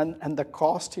space and the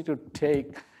cost it would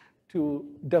take to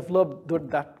develop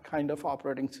that kind of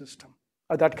operating system,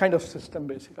 or that kind of system,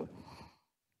 basically.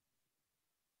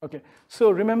 Okay, so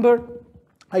remember,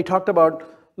 I talked about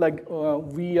like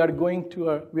we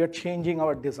are changing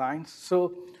our designs.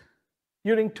 So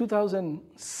during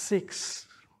 2006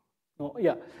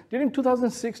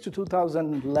 to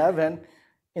 2011,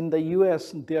 in the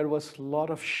US, there was a lot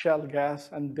of shale gas,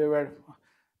 and there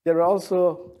were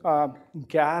also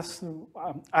gas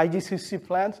IGCC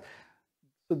plants.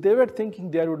 So they were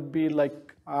thinking there would be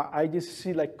like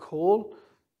IGCC like coal.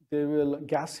 They will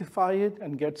gasify it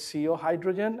and get CO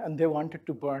hydrogen, and they wanted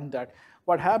to burn that.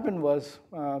 What happened was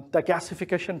the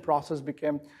gasification process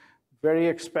became very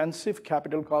expensive.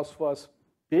 Capital cost was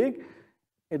big.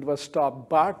 It was stopped.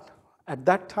 But at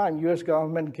that time, US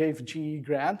government gave GE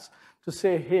grants to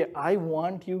say, hey, I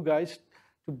want you guys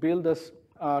to build this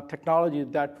technology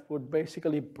that would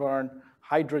basically burn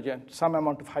hydrogen, some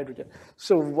amount of hydrogen.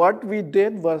 So what we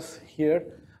did was here,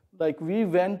 like we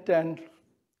went and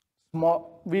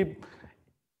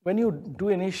when you do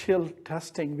initial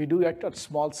testing, we do it at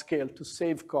small scale to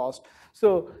save cost.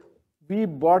 So we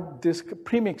bought these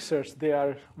premixers.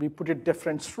 We put it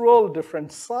different swirl,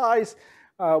 different size,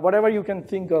 whatever you can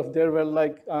think of. There were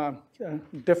like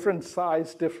different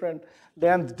size, different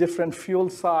length, different fuel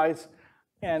size.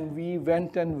 And we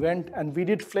went and we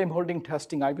did flame holding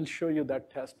testing. I will show you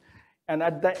that test. And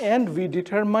at the end, we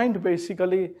determined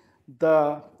basically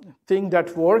the thing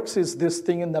that works is this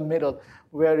thing in the middle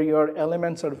where your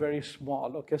elements are very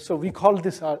small, okay? So we call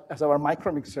this as our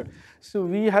micromixer. So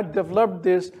we had developed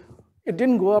this. It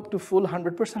didn't go up to full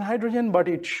 100% hydrogen, but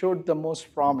it showed the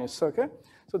most promise, okay?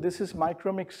 So this is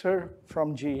micromixer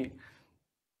from GE.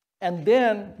 And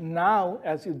then now,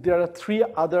 there are 3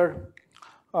 other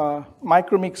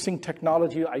micromixing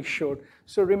technology I showed.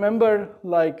 So remember,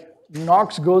 like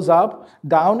NOx goes up,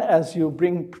 down as you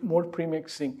bring more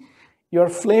premixing. Your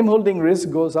flame holding risk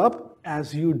goes up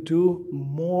as you do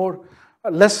more,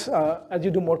 as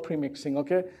you do more premixing,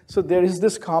 okay? So there is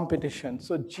this competition.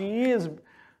 So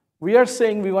we are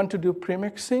saying we want to do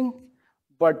premixing,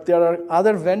 but there are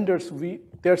other vendors,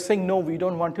 they're saying, no, we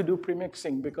don't want to do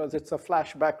premixing because it's a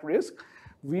flashback risk.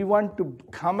 We want to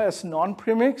come as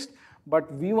non-premixed,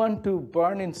 but we want to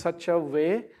burn in such a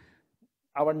way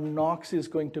our NOx is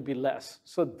going to be less.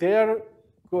 So they're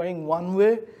going one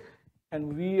way,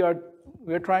 and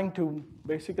we're trying to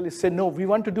basically say, no, we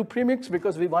want to do premix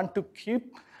because we want to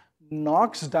keep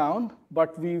NOx down,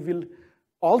 but we will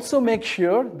also make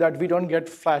sure that we don't get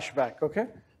flashback, okay?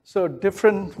 So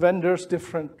different vendors,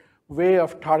 different way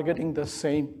of targeting the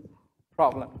same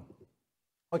problem.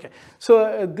 Okay,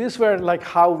 so these were like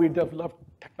how we developed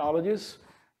technologies.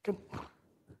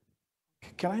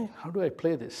 How do I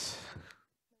play this?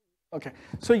 Okay,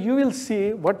 so you will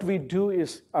see what we do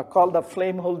is called the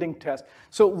flame holding test.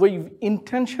 So we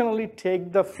intentionally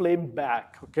take the flame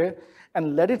back, okay,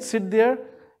 and let it sit there,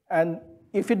 and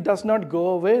if it does not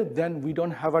go away, then we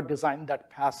don't have a design that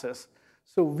passes.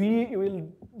 So we will,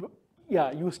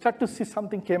 you start to see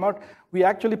something came out. We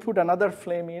actually put another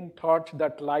flame in torch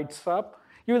that lights up.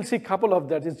 You will see a couple of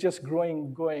that, it's just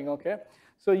going, okay?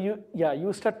 So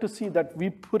you start to see that we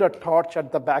put a torch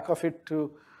at the back of it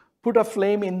to put a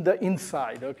flame in the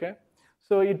inside, okay?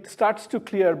 So it starts to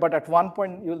clear, but at one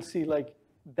point you'll see like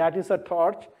that is a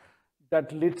torch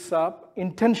that lights up,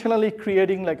 intentionally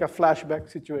creating like a flashback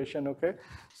situation, okay?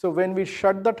 So when we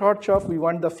shut the torch off, we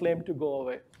want the flame to go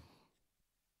away.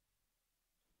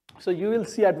 So you will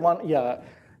see at one, yeah,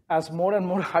 as more and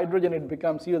more hydrogen it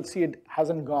becomes, you'll see it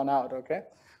hasn't gone out, okay?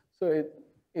 So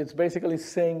it's basically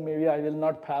saying maybe I will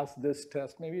not pass this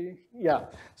test, maybe, yeah.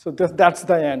 So that's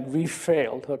the end, we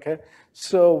failed, okay?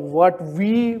 So what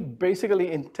we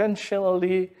basically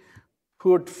intentionally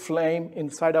put flame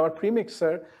inside our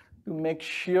premixer to make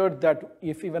sure that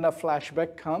if even a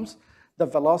flashback comes, the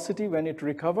velocity when it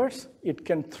recovers, it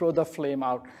can throw the flame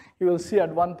out. You will see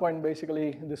at one point,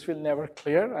 basically, this will never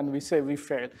clear, and we say we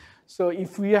failed. So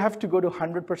if we have to go to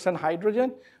 100%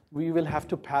 hydrogen, we will have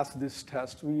to pass this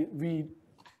test. We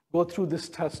go through this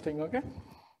testing, okay?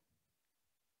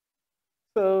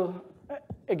 So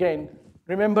again,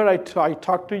 remember I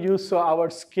talked to you, so our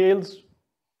scales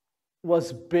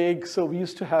was big, so we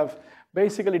used to have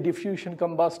basically diffusion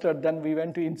combustor, then we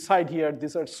went to inside here,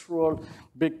 these are swirl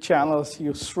big channels,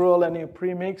 you swirl and you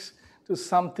premix to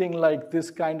something like this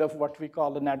kind of what we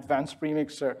call an advanced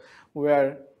premixer,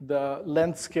 where the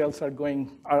length scales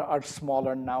are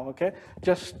smaller now, okay?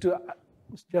 Just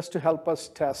to help us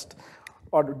test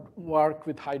or work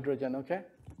with hydrogen, okay?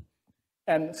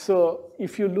 And so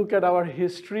if you look at our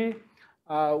history,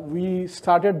 we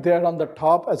started there on the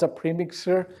top as a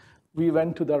premixer. We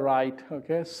went to the right,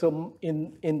 okay? So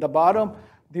in the bottom,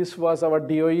 this was our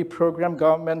DOE program,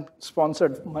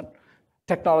 government-sponsored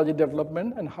technology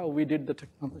development, and how we did the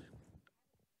technology.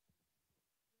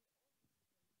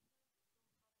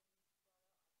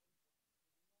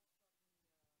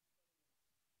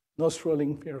 No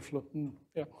swirling airflow,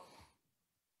 yeah.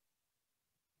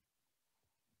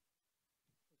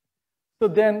 So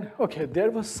then, okay,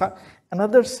 there was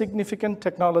another significant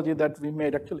technology that we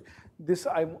made. Actually, this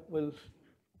I will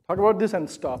talk about this and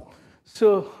stop.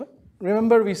 So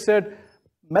remember we said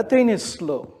methane is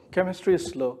slow, chemistry is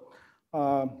slow,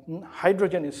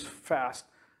 hydrogen is fast.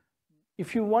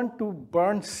 If you want to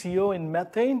burn CO in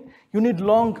methane, you need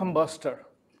long combustor.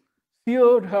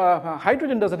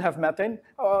 Hydrogen doesn't have methane,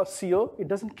 CO, it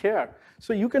doesn't care.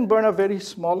 So you can burn a very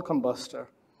small combustor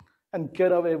and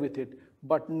get away with it.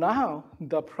 But now,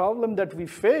 the problem that we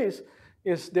face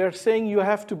is they're saying you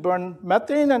have to burn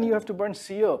methane and you have to burn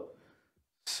CO.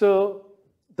 So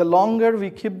the longer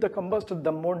we keep the combustor,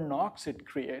 the more NOx it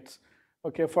creates,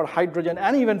 okay, for hydrogen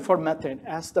and even for methane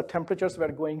as the temperatures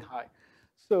were going high.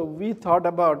 So we thought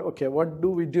about, okay, what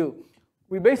do?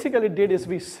 We basically did is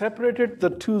we separated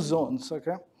the two zones,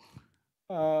 okay?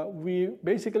 We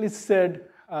basically said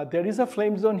there is a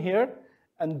flame zone here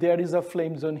and there is a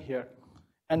flame zone here.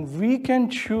 And we can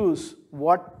choose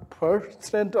what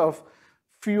 % of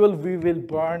fuel we will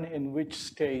burn in which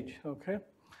stage, okay?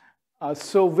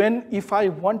 So if I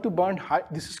want to burn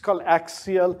this is called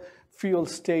axial fuel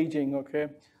staging, okay?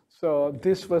 So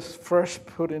this was first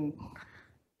put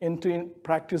into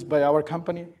practice by our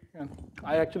company. And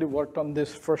I actually worked on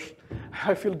this first.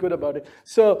 I feel good about it.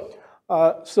 So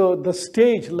the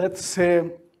stage, let's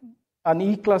say an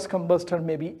E-class combustor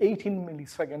may be 18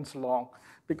 milliseconds long,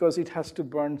 because it has to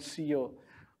burn CO.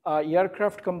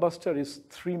 Aircraft combustor is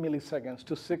 3 milliseconds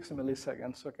to 6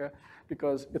 milliseconds, okay?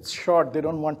 Because it's short, they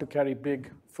don't want to carry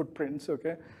big footprints,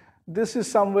 okay? This is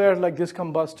somewhere like these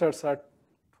combustors are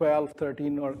 12,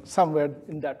 13, or somewhere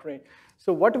in that range.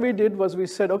 So what we did was we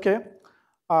said, okay,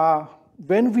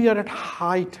 when we are at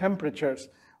high temperatures,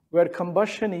 where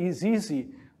combustion is easy,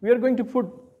 we are going to put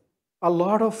a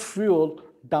lot of fuel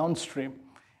downstream.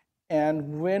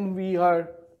 And when we are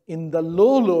in the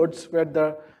low loads where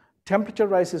the temperature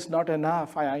rise is not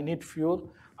enough, I need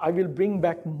fuel, I will bring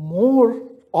back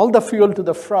all the fuel to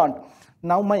the front.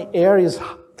 Now my air is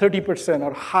 30%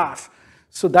 or half,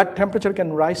 so that temperature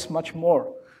can rise much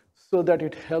more so that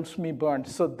it helps me burn.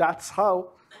 So that's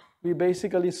how we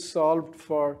basically solved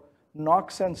for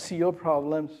NOx and CO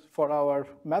problems for our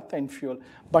methane fuel.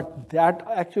 But that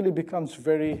actually becomes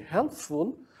very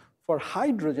helpful for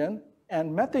hydrogen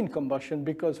and methane combustion,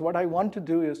 because what I want to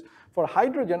do is, for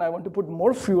hydrogen, I want to put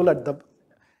more fuel at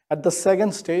the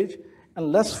second stage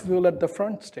and less fuel at the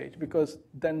front stage, because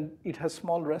then it has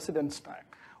small residence time.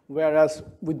 Whereas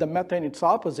with the methane, it's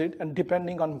opposite, and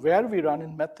depending on where we run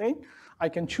in methane, I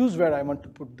can choose where I want to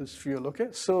put this fuel, okay?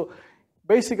 So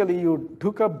basically, you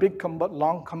took a big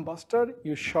long combustor,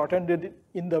 you shortened it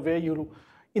in the way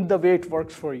it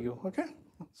works for you, okay?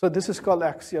 So this is called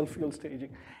axial fuel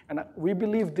staging. And we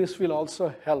believe this will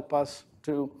also help us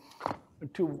to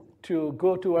to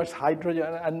go towards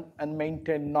hydrogen and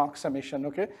maintain NOx emission,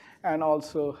 okay? And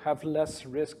also have less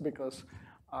risk because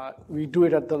we do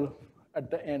it at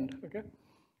the end, okay?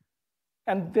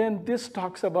 And then this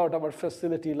talks about our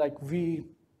facility. Like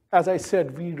as I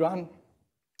said, we run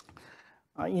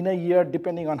in a year,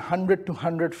 depending on 100 to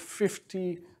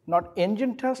 150, not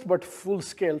engine test, but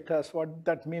full-scale test. What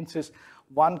that means is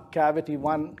one cavity,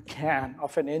 one can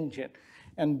of an engine.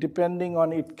 And depending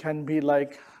on it can be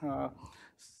like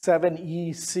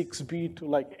 7E, 6B to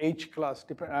like H class.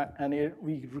 And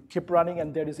we keep running,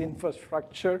 and there is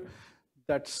infrastructure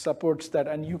that supports that.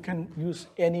 And you can use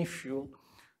any fuel.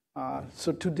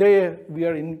 So today, we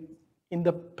are in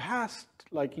the past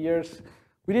like years,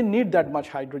 we didn't need that much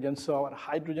hydrogen, so our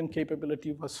hydrogen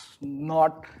capability was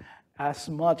not as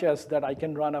much as that I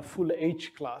can run a full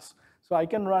H class. So I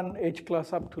can run H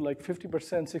class up to like 50%,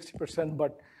 60%,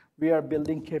 but we are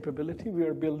building capability. We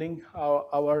are building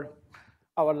our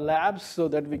labs so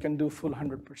that we can do full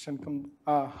 100%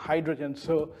 hydrogen.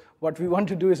 So what we want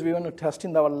to do is we want to test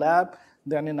in our lab,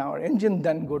 then in our engine,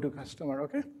 then go to customer,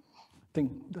 okay? I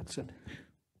think that's it.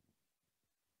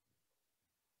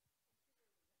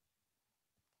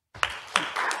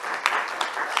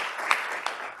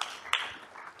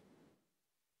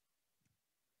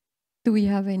 Do we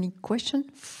have any question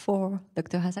for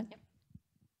Dr. Hasan?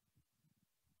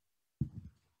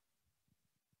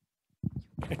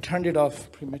 I turned it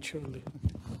off prematurely.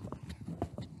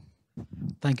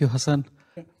 Thank you, Hasan.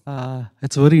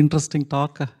 It's a very interesting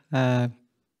talk.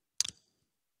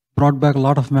 Brought back a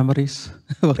lot of memories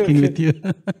working with you.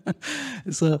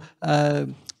 So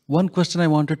one question I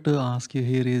wanted to ask you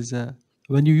here is,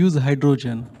 when you use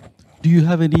hydrogen, do you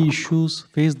have any issues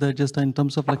faced there just in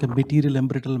terms of like a material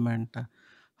embrittlement?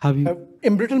 Have you?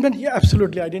 Embrittlement, yeah,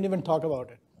 absolutely. I didn't even talk about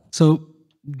it. So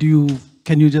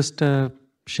can you just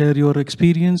share your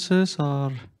experiences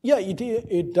or? Yeah,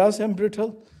 it does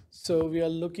embrittle. So we are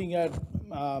looking at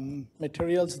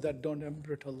materials that don't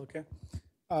embrittle, okay?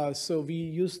 So we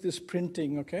use this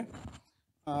printing, okay?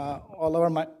 All our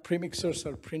premixers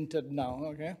are printed now,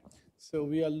 okay? So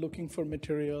we are looking for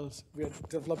materials. We are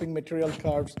developing material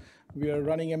cards. We are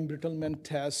running embrittlement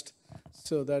test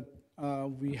so that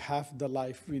we have the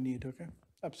life we need, okay?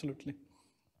 Absolutely.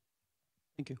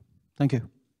 Thank you. Thank you.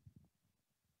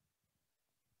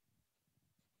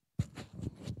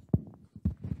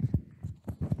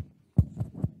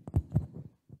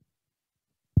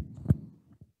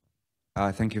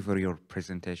 Thank you for your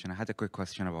presentation. I had a quick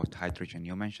question about hydrogen.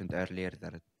 You mentioned earlier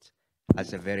that it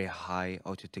has a very high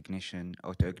auto-ignition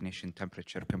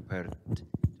temperature compared to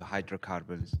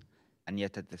hydrocarbons, and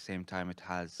yet at the same time it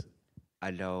has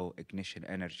a low ignition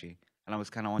energy. And I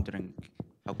was kind of wondering,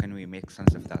 how can we make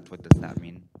sense of that? What does that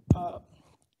mean?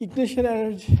 Ignition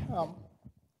energy,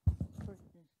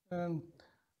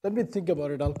 let me think about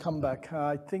it. I'll come back.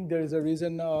 I think there is a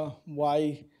reason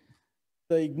why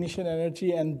the ignition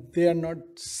energy, and they are not,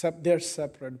 they're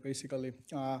separate basically.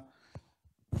 I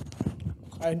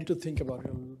need to think about it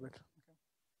a little bit.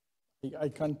 Okay? I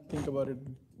can't think about it.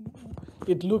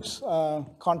 It looks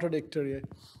contradictory.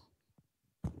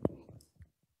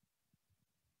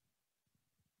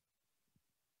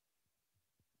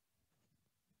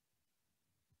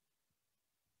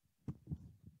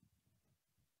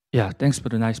 Yeah, thanks for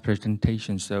the nice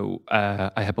presentation. So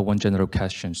I have one general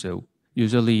question. So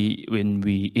usually when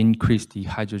we increase the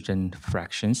hydrogen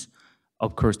fractions,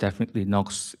 of course, definitely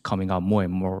NOx coming out more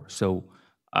and more. So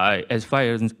as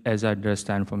far as I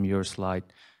understand from your slide,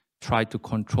 try to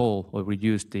control or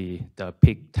reduce the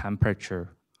peak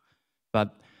temperature.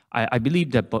 But I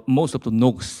believe that most of the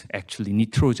NOx, actually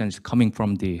nitrogen, is coming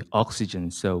from the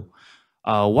oxygen. So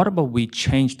what about we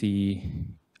change the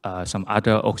some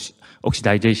other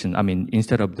oxidization? I mean,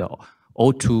 instead of the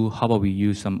O2, how about we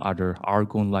use some other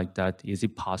argon like that? Is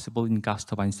it possible in gas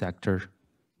turbine sector?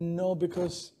 No,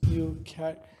 because you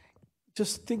can't.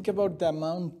 Just think about the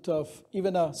amount of,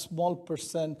 even a small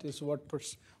percent is what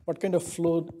kind of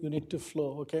flow you need to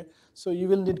flow, okay? So you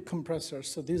will need compressors.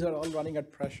 So these are all running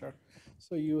at pressure.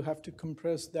 So you have to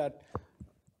compress that.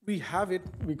 We have it,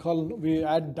 we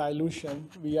add dilution,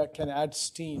 can add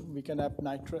steam, we can add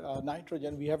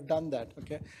nitrogen, we have done that,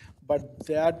 okay? But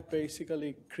that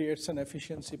basically creates an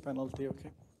efficiency penalty,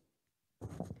 okay?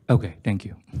 Okay, thank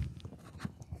you.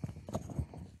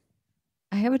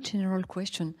 I have a general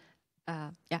question.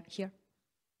 Yeah, here.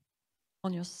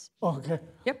 On your. Okay.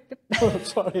 Yep. Oh,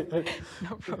 sorry.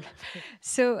 No problem.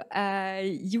 So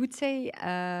you would say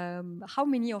how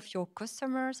many of your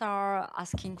customers are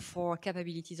asking for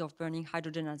capabilities of burning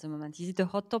hydrogen at the moment? Is it a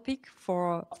hot topic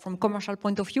from commercial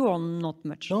point of view or not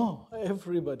much? No,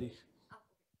 everybody.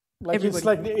 Like Everybody. it's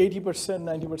like the 80%,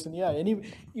 90%. Yeah,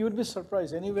 you would be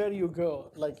surprised anywhere you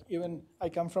go. Like even I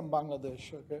come from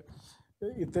Bangladesh. Okay,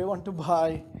 if they want to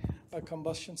buy a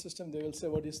combustion system, they will say,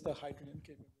 "What is the hydrogen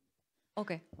capability?"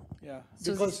 Okay. Yeah,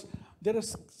 So because there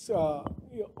is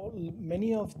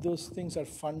many of those things are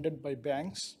funded by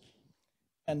banks,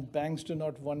 and banks do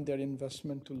not want their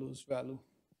investment to lose value,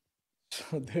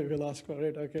 so they will ask for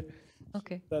it. Okay,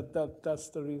 Okay. that's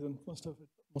the reason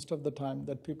most of the time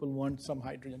that people want some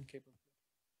hydrogen capability.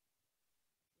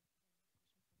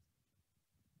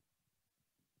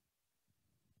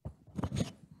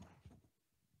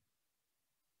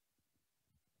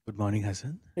 Good morning,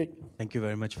 Hasan. Hey. Thank you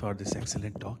very much for this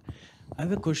excellent talk. I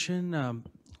have a question.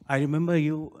 I remember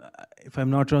you, if I'm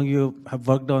not wrong, you have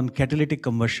worked on catalytic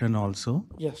combustion also.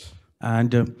 Yes.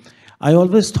 And I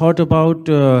always thought about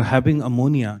having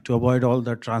ammonia to avoid all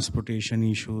the transportation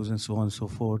issues and so on and so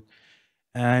forth.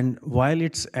 And while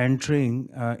it's entering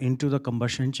into the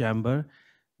combustion chamber,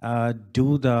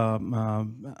 do the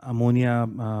ammonia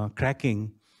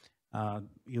cracking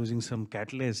using some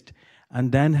catalyst, and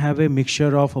then have a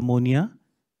mixture of ammonia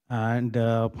and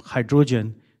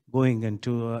hydrogen going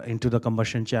into the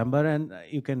combustion chamber, and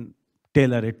you can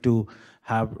tailor it to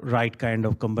have right kind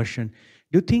of combustion.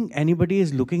 Do you think anybody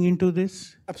is looking into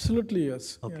this? Absolutely,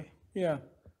 yes. Okay. Yeah.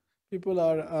 People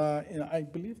are, I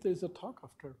believe there's a talk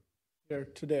after here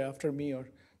today, after me or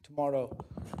tomorrow.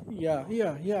 Yeah,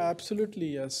 absolutely,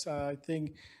 yes. I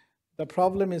think the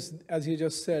problem is, as you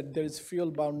just said, there is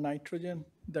fuel-bound nitrogen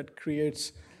that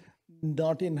creates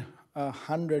not in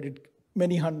 100,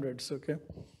 many hundreds, okay?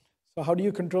 So how do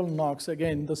you control NOx?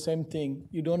 Again, the same thing.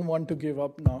 You don't want to give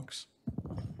up NOx.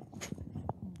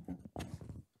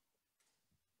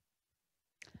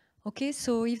 Okay,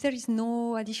 so if there is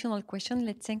no additional question,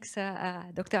 let's thank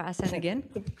Dr. Hasan again.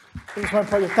 It was my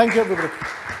pleasure. Thank you, everybody.